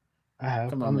 HAARP. I have.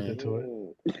 Come on, man. Into it.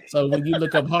 So when you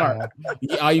look up HARP,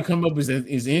 all you come up with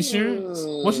is insurance.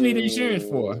 What you need insurance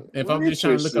for? If I'm just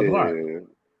trying to look up HARP.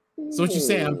 So what you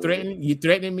saying? I'm threatening you?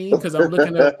 Threatening me because I'm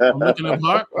looking up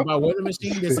HARP about weather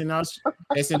machine that's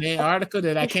in Antarctica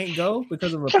that I can't go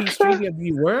because of a peace treaty of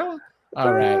the world.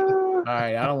 All right.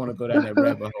 I don't want to go down that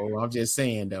rabbit hole. I'm just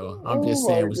saying though. Since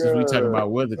we talking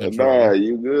about weather control. Nah,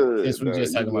 you good. Since we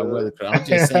just talking about weather control. I'm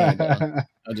just saying though.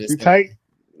 You tight?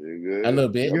 You good? A little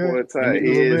bit. Let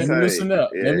me loosen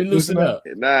up. Yeah. Let me loosen up.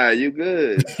 Nah, you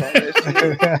good. Talk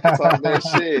that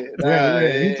shit.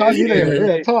 You talk. You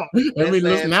there? Talk. Let me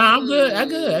loosen. Nah, I'm good.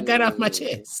 I got off my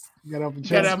chest. Get off my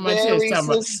chest.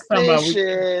 Talking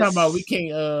about we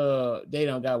can't. They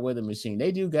don't got weather machine.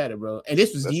 They do got it, bro. And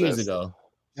this was years ago.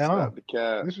 This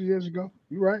was years ago.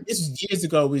 You right? This was years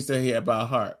ago. We still hear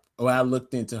about HAARP. Or I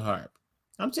looked into HAARP.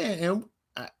 I'm saying, and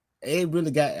it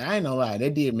really got. I ain't gonna lie. They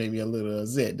did make me a little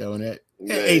upset though. When that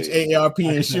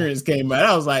HAARP insurance came out,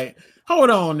 I was like,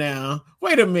 hold on now.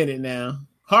 Wait a minute now.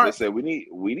 HAARP. They said we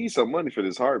need some money for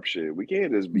this HAARP shit. We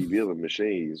can't just be building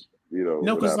machines,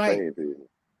 without paying people.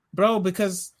 Bro,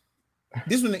 because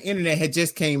this when the internet had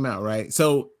just came out, right?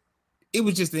 So it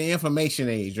was just the information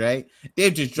age, right? They're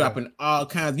just dropping all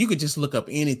kinds. You could just look up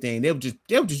anything. They were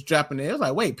just dropping it. It was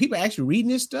like, wait, people actually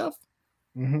reading this stuff?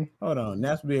 Mm-hmm. Hold on,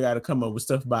 that's where I got to come up with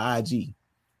stuff by IG.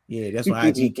 Yeah, that's when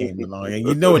IG came along, and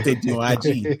you know what they do on IG.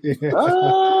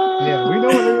 Yeah, we know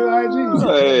what they do on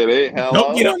IG. Hey,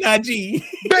 don't get on IG.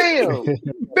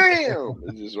 Bam,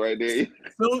 it's just right there.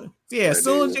 As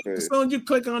soon as you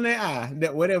click on that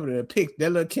that whatever the pic,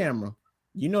 that little camera,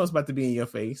 you know it's about to be in your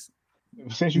face.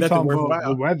 Since you talking about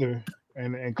the weather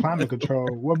and climate control,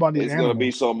 what about these animals? It's gonna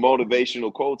be some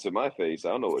motivational quotes in my face. I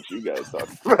don't know what you guys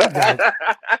talking about.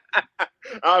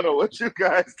 I don't know what you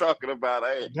guys talking about.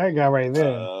 Hey, that guy right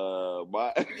there.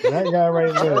 That guy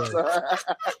right there.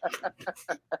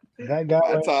 That guy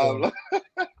right there.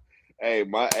 Hey,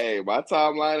 my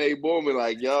timeline ain't booming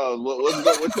like y'all.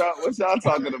 What y'all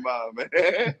talking about,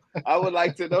 man? I would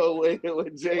like to know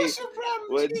what Jay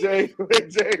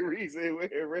Reason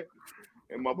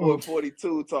and my boy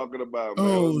 42 talking about,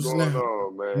 man. What's going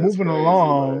on, man? Moving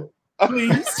along,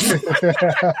 please.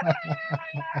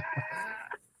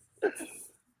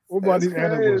 What about these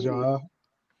animals, y'all?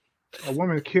 A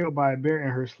woman killed by a bear in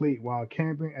her sleep while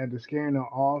camping after scaring her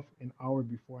off an hour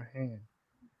beforehand.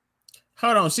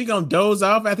 Hold on, she gonna doze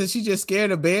off after she just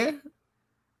scared a bear?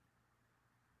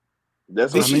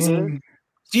 That's what she said.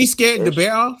 She scared the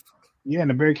bear off? Yeah, and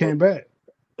the bear came back.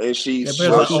 And she's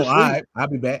like, all right, I'll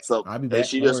be back. I'll be back. And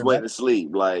she just went to sleep,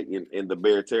 like in the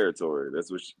bear territory. That's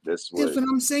what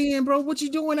I'm saying, bro. What you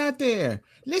doing out there?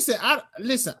 Listen.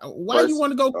 Why you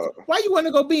want to go? Why you want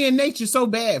to go be in nature so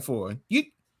bad for?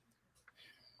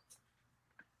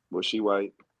 Was she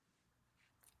white?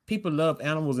 People love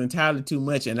animals entirely too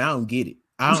much, and I don't get it.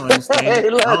 I don't understand. I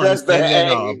don't understand that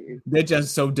at all. They're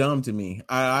just so dumb to me.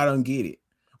 I don't get it.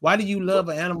 Why do you love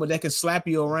an animal that can slap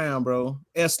you around, bro?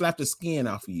 It'll slap the skin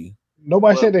off of you.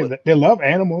 Nobody said they love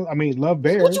animals. I mean, love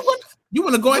bears. You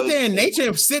want to go out there in nature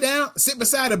and sit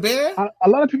beside a bear? A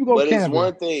lot of people go camping. It's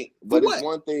one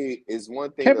thing. It's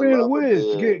one thing. Camping in the woods.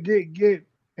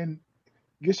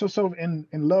 Get yourself in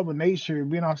love with nature,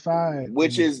 being outside,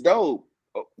 which is dope.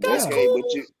 That's cool.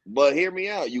 But hear me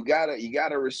out. You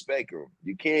gotta respect them.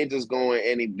 You can't just go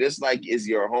in just like it's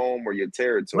your home or your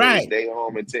territory. Right. Stay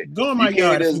home and go in my yard. You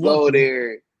can't just go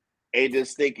there and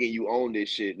just thinking you own this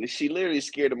shit. She literally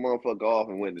scared the motherfucker off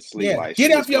and went to sleep. Yeah. Like,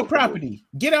 get off your property.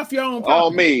 Get off your own property.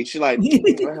 All me. She like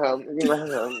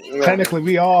technically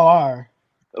we all are.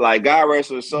 Like, God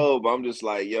rest her soul, but I'm just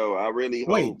like, yo, I really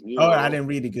hope. I didn't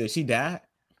read it good. She died.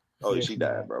 Oh, yeah, she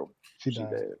died, bro. She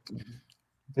died.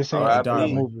 This ain't a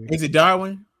Darwin movie. Is it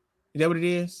Darwin? Is that what it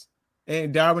is?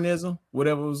 And Darwinism?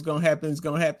 Whatever was gonna happen is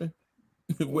gonna happen.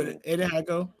 Ain't how it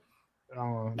go?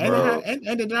 And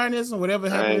the Darwinism, whatever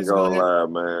happens. I ain't gonna lie,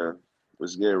 man.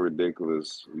 It's getting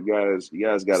ridiculous. You guys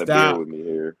gotta bear with me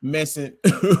here. Messing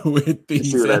with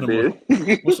these animals.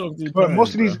 But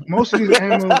most of these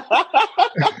animals.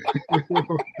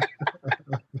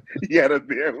 You gotta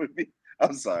bear with me.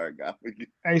 I'm sorry, God.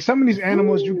 Hey, some of these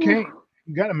animals you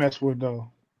gotta mess with though.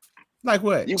 Like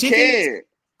what? You Chickens? Can't.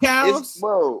 Cows?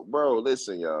 Bro,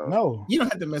 listen, y'all. No. You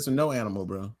don't have to mess with no animal,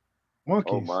 bro.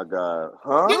 Monkeys. Oh my God.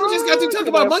 Huh? You just got to talk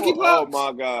about monkeypox. Oh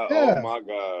my God. Yeah. Oh my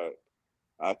God.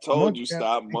 I told you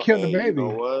stop. They killed the baby. You know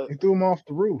what? They threw him off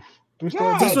the roof. That's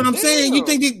what I'm saying. You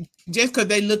think just because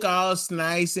they look all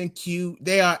nice and cute,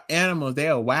 they are animals. They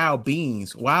are wild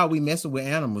beings. Why are we messing with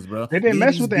animals, bro? They didn't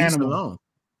mess with the animals alone.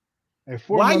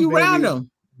 Why are you around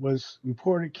them? Was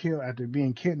reported killed after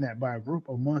being kidnapped by a group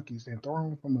of monkeys and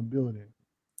thrown from a building.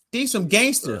 These some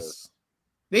gangsters.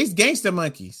 These gangster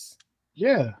monkeys.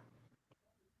 Yeah.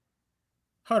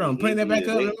 Hold on, bring that back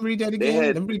up. Let me read that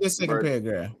again. Let me read that second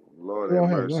paragraph. Lord have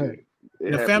mercy. Go ahead.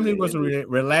 The family was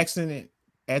relaxing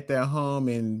at their home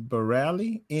in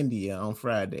Bareilly, India on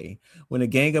Friday when a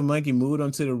gang of monkeys moved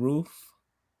onto the roof.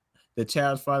 The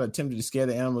child's father attempted to scare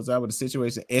the animals out, but the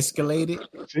situation escalated.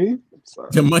 See?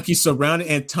 The monkeys surrounded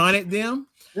and taunted them.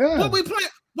 Yeah. What we playing?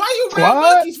 Why are you around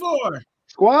monkeys for?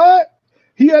 Squad?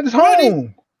 He at his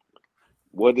home.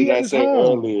 What did I say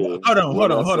earlier?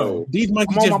 Hold on. These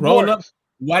monkeys just roll up.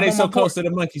 Why they so close to the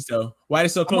monkeys though? Why they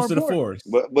so close to the forest?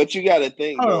 But you got to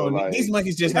think though, like these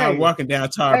monkeys just not walking down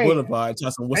Tar Boulevard.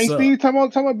 Talking, what's up? Steve talking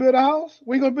about build a house?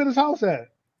 Where you gonna build his house at?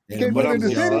 But I'm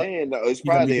just saying, though, it's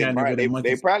probably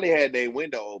they probably had their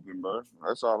window open, bro.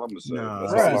 That's all I'm gonna say.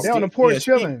 They're on the porch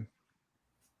chilling.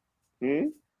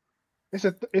 It's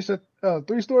a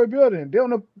 3-story building. They're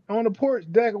on the porch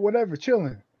deck or whatever,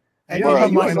 chilling. And bro,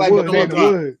 you was like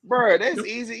the bro, that's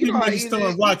easy. You know how easy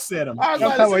throwing rocks at them. Hey,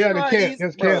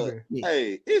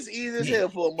 it's easy as hell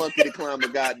for a monkey to climb a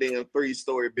goddamn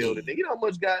 3-story building. You know how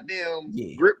much goddamn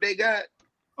grip they got?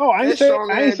 Oh, I didn't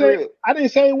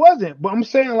say it wasn't, but I'm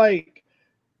saying like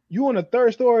you on the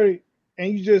 3rd story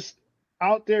and you just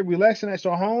out there relaxing at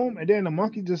your home, and then the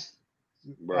monkey just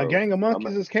a gang of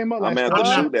monkeys just came up. I'm gonna have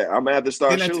to shoot that. I'm gonna have to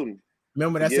start shooting.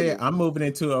 Remember what I said? I'm moving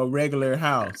into a regular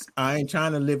house. I ain't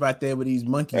trying to live out there with these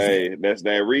monkeys. Hey, that's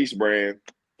that Reese brand.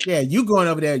 Yeah, you going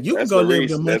over there. You can go live with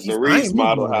the monkeys. That's a Reese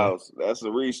model house. That's a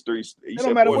Reese 3. It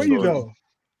don't matter where you go.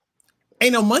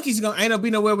 Ain't no monkeys ain't no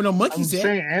be nowhere with no monkeys. I'm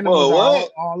saying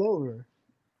animals all over.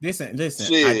 Listen.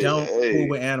 Shit, I don't fool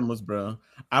with animals, bro.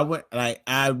 I went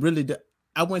I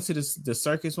went to the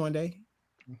circus one day,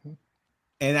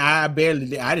 and I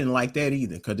didn't like that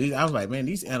either because I was like, man,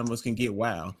 these animals can get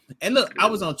wild. And look, I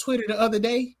was on Twitter the other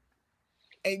day,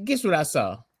 and guess what I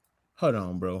saw? Hold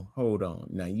on, bro. Hold on.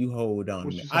 Now you hold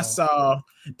on. I saw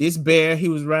this bear. He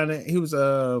was running.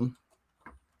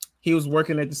 He was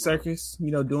working at the circus,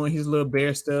 doing his little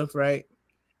bear stuff, right?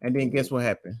 And then guess what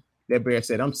happened? That bear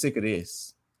said, I'm sick of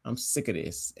this.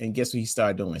 And guess what he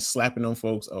started doing? Slapping them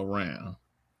folks around.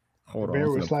 Hold on. The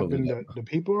bear was slapping the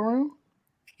people around?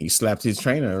 He slapped his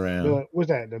trainer around. What's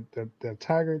that? The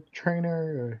tiger trainer?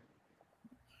 Or?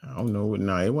 I don't know.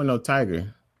 No, it wasn't no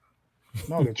tiger.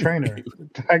 No, the trainer.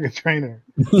 The tiger trainer.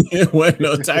 It wasn't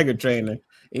no tiger trainer.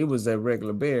 It was a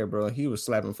regular bear, bro. He was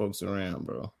slapping folks around,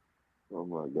 bro. Oh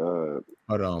my God.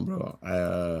 Hold on, bro.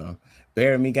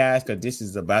 Bear with me, guys, because this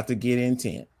is about to get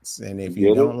intense. And if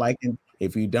you don't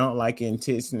like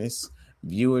intenseness,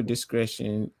 viewer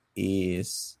discretion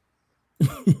is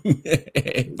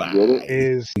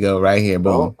go right here,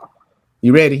 boom.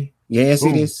 You ready? Yeah,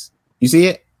 see this? You see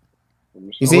it?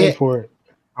 You see it? I'm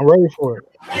ready for it.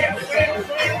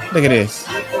 Look at this.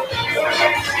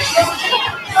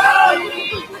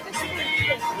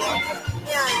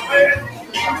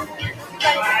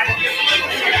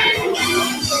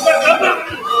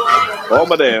 Oh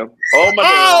my damn. Oh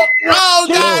God.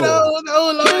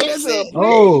 Oh Lord.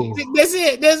 That's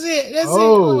it. That's it.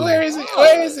 Where is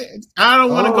it? I don't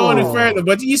want to go any further,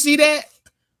 but do you see that?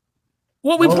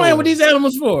 What we playing with these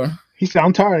animals for? He said,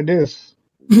 I'm tired of this.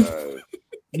 You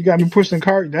got me pushing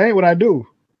cart. That ain't what I do.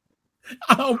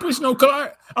 I don't push no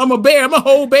cart. I'm a bear. I'm a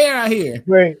whole bear out here.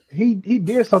 Wait, he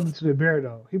did something to the bear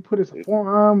though. He put his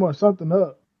forearm or something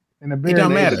up, and the bear. It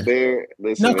don't matter.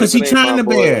 No, because he's trying to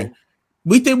bear.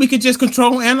 We think we could just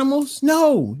control animals?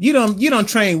 No, you don't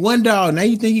train one dog. Now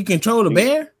you think you control a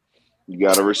bear? You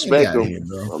gotta respect them. Here,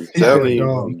 I'm telling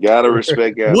you gotta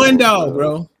respect animals. One dog,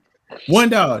 bro. One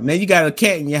dog. Now you got a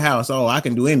cat in your house. Oh, I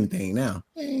can do anything now.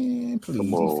 Man, please,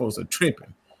 these folks are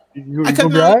tripping.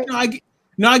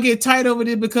 I get tight over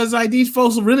this because like these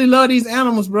folks really love these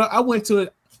animals, bro.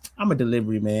 I'm a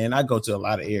delivery man. I go to a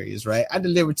lot of areas, right? I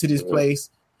deliver to this place.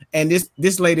 And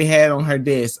this lady had on her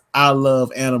desk, I love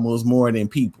animals more than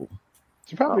people.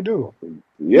 She probably do.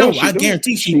 Yeah, no, I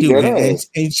guarantee she do.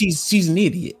 And she's an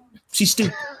idiot. She's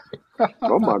stupid.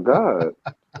 Oh my God.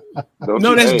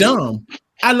 No, that's dumb.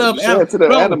 I love animals. To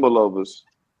the animal lovers.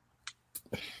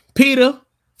 Peter,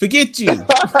 forget you.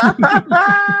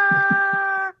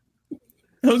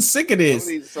 I'm sick of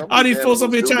this. All these folks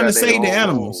up here trying to save the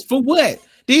animals. For what?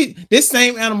 This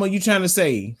same animal you trying to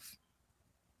save.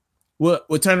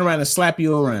 We'll turn around and slap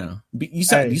you around. You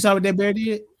saw what that bear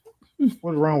did?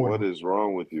 What's wrong with What is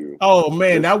wrong with you? Oh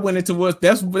man, I went into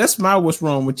that's my what's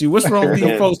wrong with you. What's wrong with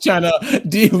you folks trying to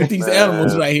deal with these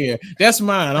animals right here? That's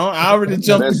mine. I already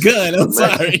jumped the gun. I'm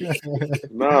sorry.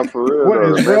 Nah, for real.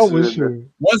 What is wrong with you?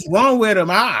 What's wrong with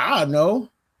them? I don't know.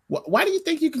 Why do you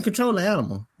think you can control the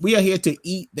animal? We are here to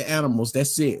eat the animals.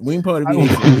 That's it. We ain't supposed to be.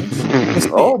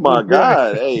 Oh my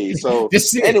God! Hey, so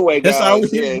anyway, guys,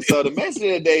 so the message of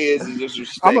the day is just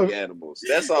respect animals.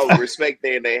 That's all. Respect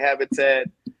their habitat.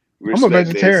 I'm a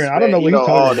vegetarian. I don't know what he's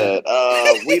talking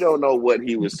about. We don't know what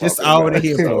he was talking about.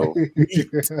 That's all it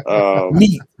is, bro.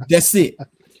 Meat. That's it.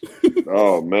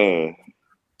 Oh man.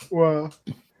 Well,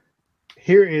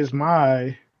 here is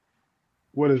my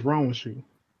what is wrong with you?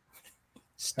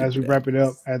 As we wrap it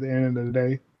up at the end of the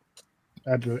day,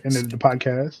 at the end of the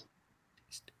podcast,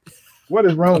 what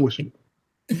is wrong with you?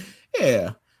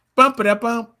 Yeah, bump it up,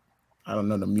 bump. I don't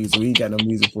know the music. We ain't got no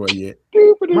music for it yet.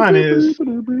 Mine is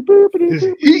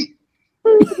heat.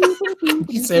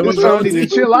 You said what's wrong? Need to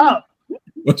chill out.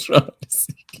 What's wrong?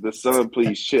 The sun,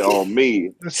 please shit on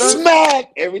me. Sun,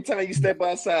 Smack! Every time you step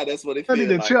outside, that's what it feels like. I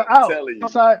need to like. chill I'm out. telling you.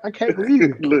 Outside, I can't believe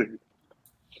it. Look.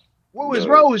 What was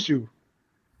wrong with you?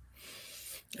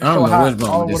 I don't know what's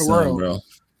wrong with this song, bro.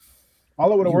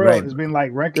 All over the world has been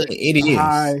like record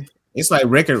high. Is. It's like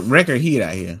record heat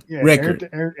out here. Yeah, record.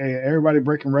 Everybody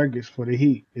breaking records for the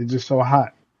heat. It's just so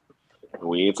hot.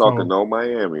 We ain't talking no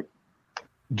Miami.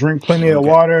 Drink plenty of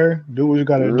water. Do what you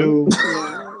gotta do.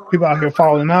 People out here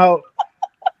falling out.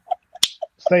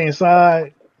 Stay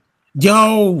inside.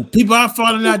 Yo, people are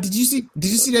falling out. Did you see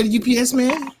that UPS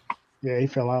man? Yeah, he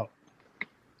fell out.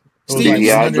 Did he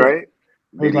hydrate?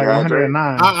 It was like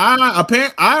 109.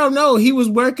 I don't know. He was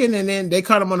working, and then they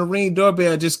caught him on the Ring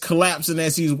doorbell, just collapsing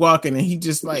as he's walking, and he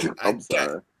just like, I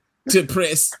got to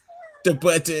press the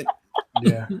button.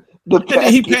 Yeah. And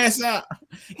then he passed out.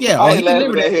 Yeah, he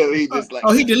delivered that. He just like,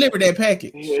 he delivered that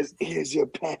package. Here's your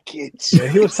package. Yeah,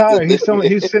 he was tired. He's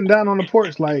sitting down on the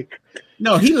porch like.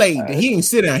 No, he laid. He didn't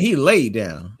sit down. He laid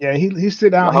down. Yeah, he sit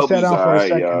down. He sat down for a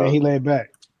second, then he laid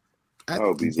back. I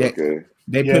hope he's okay.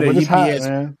 They put a UPS. Hot,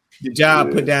 man. The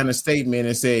job put down a statement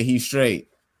and said he's straight.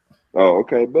 Oh,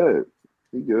 okay, bad.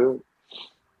 He good.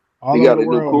 He got a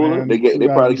new cooler. Man. They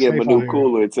probably give him a new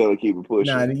cooler and tell him keep it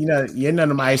pushing. Nah, you know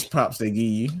them ice pops they give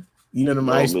you. You know them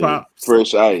ice pops.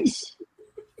 Fresh ice.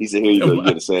 He said, "Here you go. You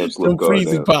get a Sam's Club card."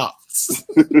 Freezing pops.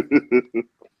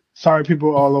 Sorry,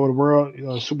 people all over the world.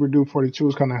 Super Duke 42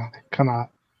 is kind of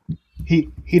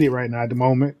heated right now at the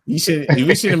moment. We shouldn't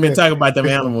have been talking about them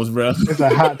animals, bro. It's a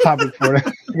hot topic for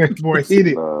that. More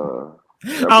heated.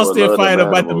 I'll still fight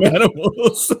about the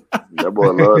animals. That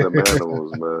boy love them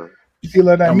animals, man. He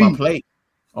love that meat.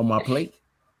 On my plate.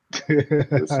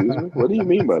 Excuse me? What do you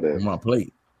mean by that? On my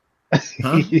plate.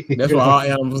 Huh? That's what all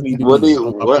animals need to What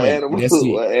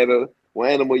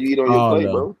animal you eat on your plate,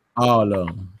 bro? All of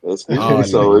them.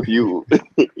 So if you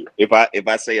if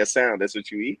I say a sound, that's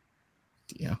what you eat?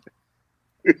 Yeah.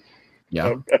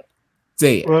 Yeah.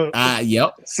 Say it.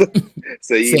 Yep. So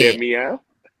you eat that meow?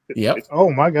 Yep.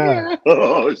 Oh my God.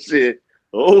 Oh shit.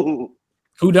 Oh.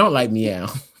 Who don't like meow?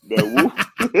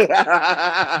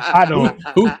 I don't.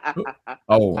 Who?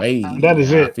 Oh, hey. That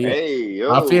is it.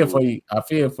 I feel for you. I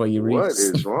feel for you, Reese. What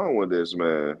is wrong with this,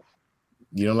 man?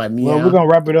 You don't like meow? Well, we're gonna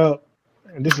wrap it up.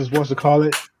 And this is what's to call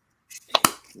it.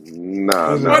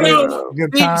 Nah.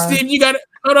 Steve, you got it.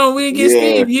 Hold on, we didn't get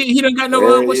Steve. He don't got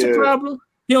no. What's your problem?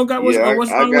 He don't got what's wrong with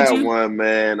you? I got one,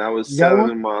 man. I was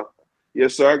telling him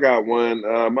yes, sir. I got one.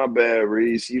 My bad,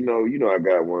 Reese. You know, I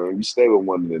got one. You stay with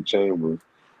one in the chamber.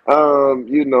 I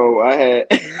had.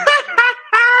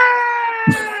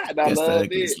 And I love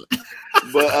it.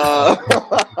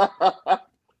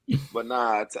 But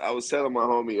nah. I was telling my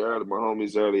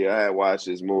homies earlier. I had watched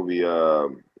this movie,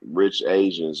 Rich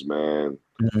Asians, man,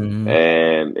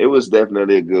 and it was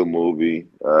definitely a good movie.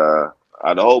 The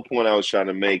whole point I was trying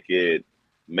to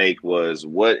make was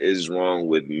what is wrong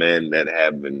with men that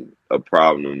having a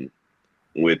problem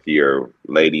with your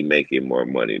lady making more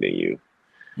money than you.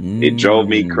 It drove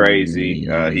me crazy.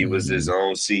 He was his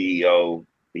own CEO.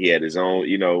 He had his own,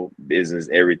 business,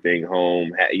 everything,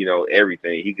 home,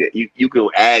 everything you could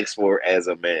ask for as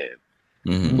a man.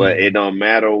 But it don't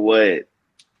matter what,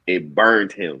 it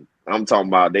burned him. I'm talking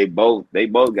about they both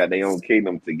got their own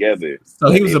kingdom together. So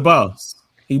he was a boss.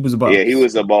 He was a boss. Yeah, he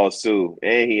was a boss too,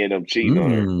 and he ended up cheating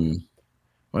on her.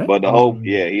 What? But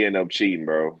he ended up cheating,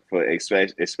 bro. For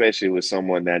especially with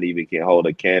someone that even can hold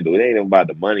a candle. It ain't even about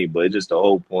the money, but it's just the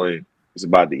whole point. It's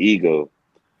about the ego.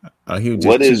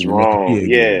 What is wrong?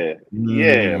 Yeah.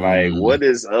 Like what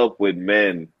is up with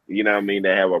men? You know what I mean?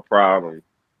 That have a problem.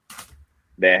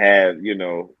 That have,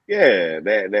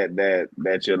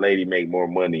 that your lady make more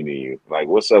money than you. Like,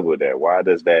 what's up with that? Why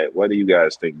do you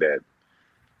guys think that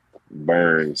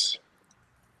burns?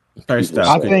 First off,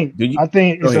 I think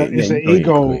it's an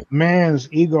ego.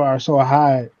 Man's ego are so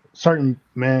high. Certain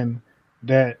men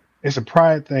that it's a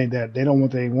pride thing that they don't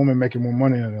want their woman making more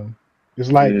money than them. It's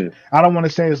like I don't want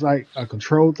to say it's like a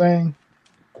control thing,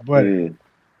 but a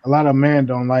lot of men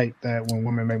don't like that when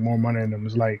women make more money than them.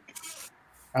 It's like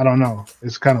I don't know.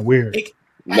 It's kind of weird.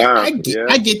 I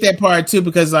get that part too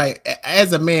because like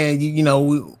as a man,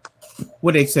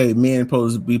 what they say, men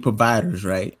supposed to be providers,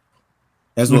 right?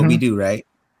 That's what we do, right?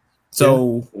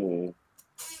 So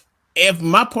if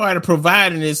my part of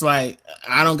providing is like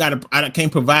I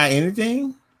can't provide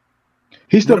anything.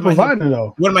 He's still providing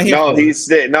though. What am I here for?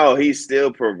 He's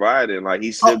still providing. Like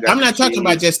he's still. I'm not talking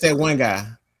about just that one guy.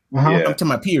 I'm talking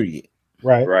about period.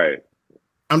 Right.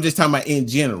 I'm just talking about in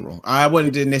general. I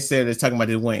wasn't necessarily talking about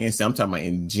this one instance. I'm talking about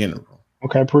in general.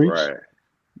 Okay, preach. Right.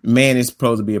 Man is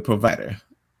supposed to be a provider.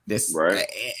 That's right.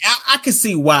 I can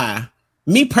see why.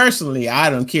 Me personally,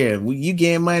 I don't care. You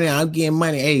getting money, I'm getting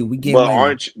money. Hey, we getting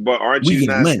money. Aren't you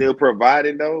not still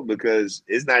providing though? Because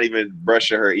it's not even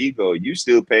brushing her ego. You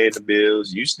still paying the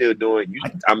bills. You still doing.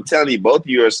 I'm telling you, both of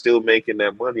you are still making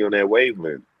that money on that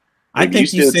wavelength. I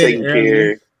think you still taking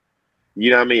care.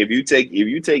 You know what I mean? If you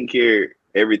taking care of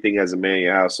everything as a man in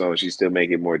your household, she's still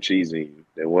making more cheese than you.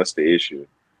 Then what's the issue?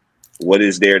 What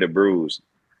is there to bruise?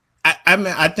 I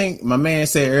mean, I think my man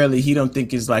said earlier he don't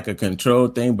think it's like a control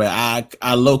thing, but I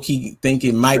low key think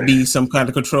it might be some kind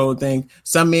of control thing.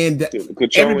 Some men,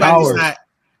 everybody's not.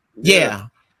 Yeah,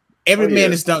 every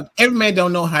man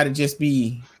don't know how to just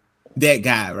be that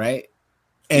guy, right?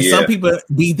 And some people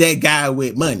be that guy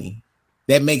with money.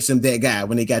 That makes them that guy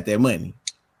when they got their money.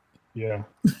 Yeah.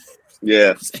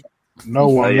 Yeah. No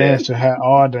one man should have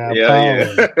all that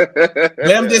power.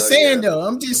 But I'm just saying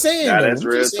though. That's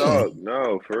real talk.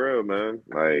 No, for real, man.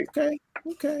 Like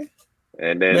okay.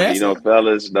 And then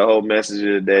fellas, the whole message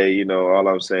of the day, all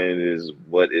I'm saying is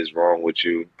what is wrong with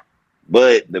you.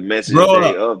 But the message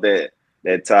of that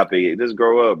topic, just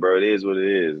grow up, bro. It is what it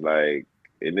is. Like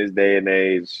in this day and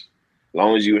age, as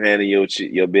long as you handle your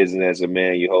business as a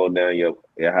man, you hold down your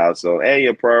household and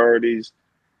your priorities.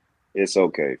 It's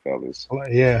okay, fellas.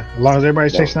 Yeah, as long as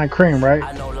everybody's chasing that cream, right?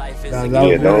 Don't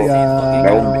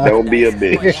be a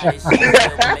bitch.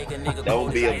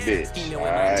 Don't be a bitch.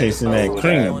 Right, chasing that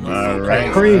cream. All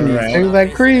right. Chasing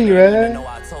that cream, man.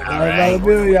 All right.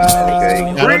 Y'all. I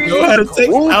don't know how to take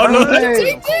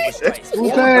it.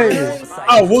 Wu-Tang.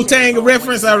 Oh, Wu-Tang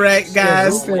reference. All right,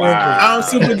 guys. Wow. I'm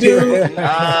Super Dude.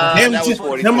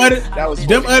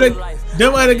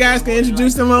 Them other guys can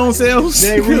introduce them own selves.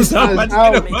 Hey,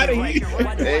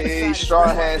 Straw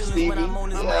Hat Stevie.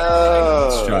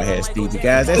 Straw Hat Stevie,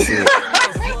 guys. That's it.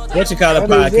 What you call a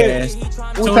podcast?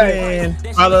 Tune in,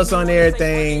 follow us on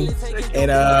everything,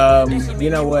 and you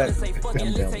know what?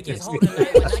 I'm done with this.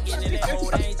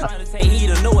 If you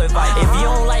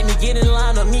don't like me, get in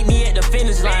line or meet me at the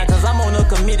finish line. Cause I'm on a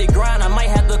committed grind, I might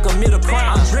have to commit a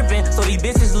crime. I'm dripping, so these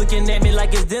bitches looking at me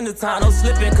like it's dinner time. No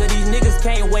slipping, cause these niggas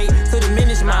can't wait to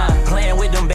diminish mine. Playing with them